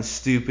it's something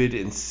stupid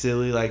and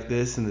silly like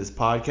this in this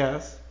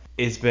podcast,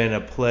 it's been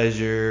a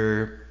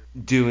pleasure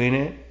doing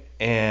it.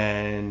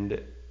 And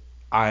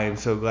I'm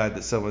so glad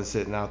that someone's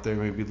sitting out there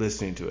maybe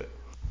listening to it.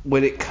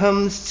 When it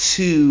comes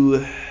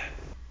to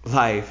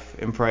life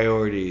and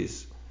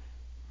priorities,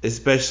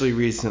 especially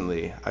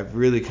recently, I've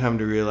really come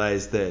to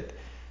realize that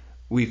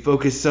we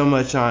focus so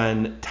much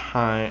on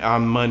time,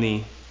 on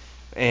money,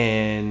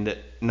 and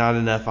not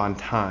enough on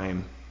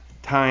time.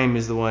 Time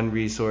is the one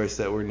resource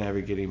that we're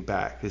never getting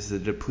back. It's the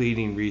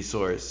depleting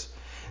resource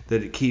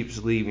that it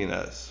keeps leaving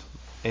us.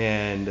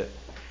 And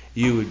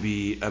you would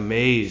be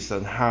amazed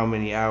on how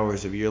many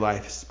hours of your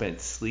life is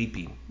spent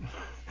sleeping,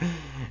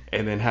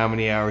 and then how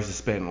many hours is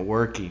spent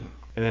working,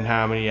 and then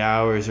how many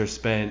hours are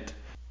spent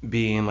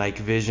being like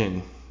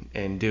Vision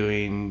and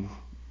doing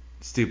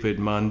stupid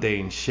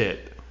mundane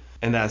shit.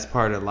 And that's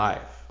part of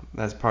life.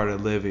 That's part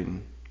of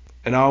living.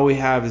 And all we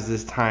have is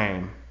this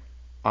time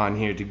on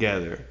here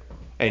together.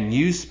 And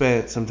you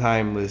spent some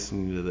time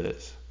listening to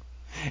this.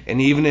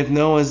 And even if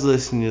no one's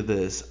listening to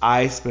this,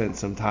 I spent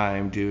some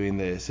time doing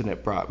this, and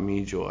it brought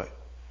me joy.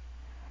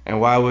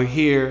 And while we're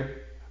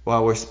here,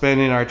 while we're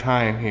spending our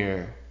time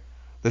here,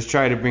 let's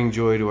try to bring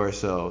joy to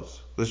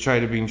ourselves. Let's try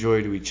to bring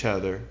joy to each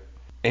other.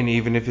 And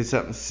even if it's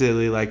something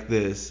silly like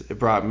this, it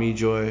brought me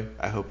joy.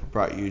 I hope it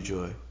brought you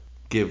joy.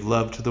 Give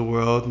love to the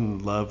world,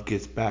 and love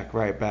gets back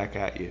right back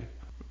at you.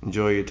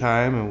 Enjoy your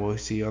time, and we'll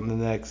see you on the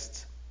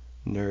next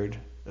Nerd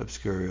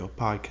Obscurial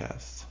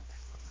podcast.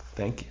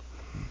 Thank you.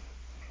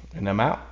 And I'm out.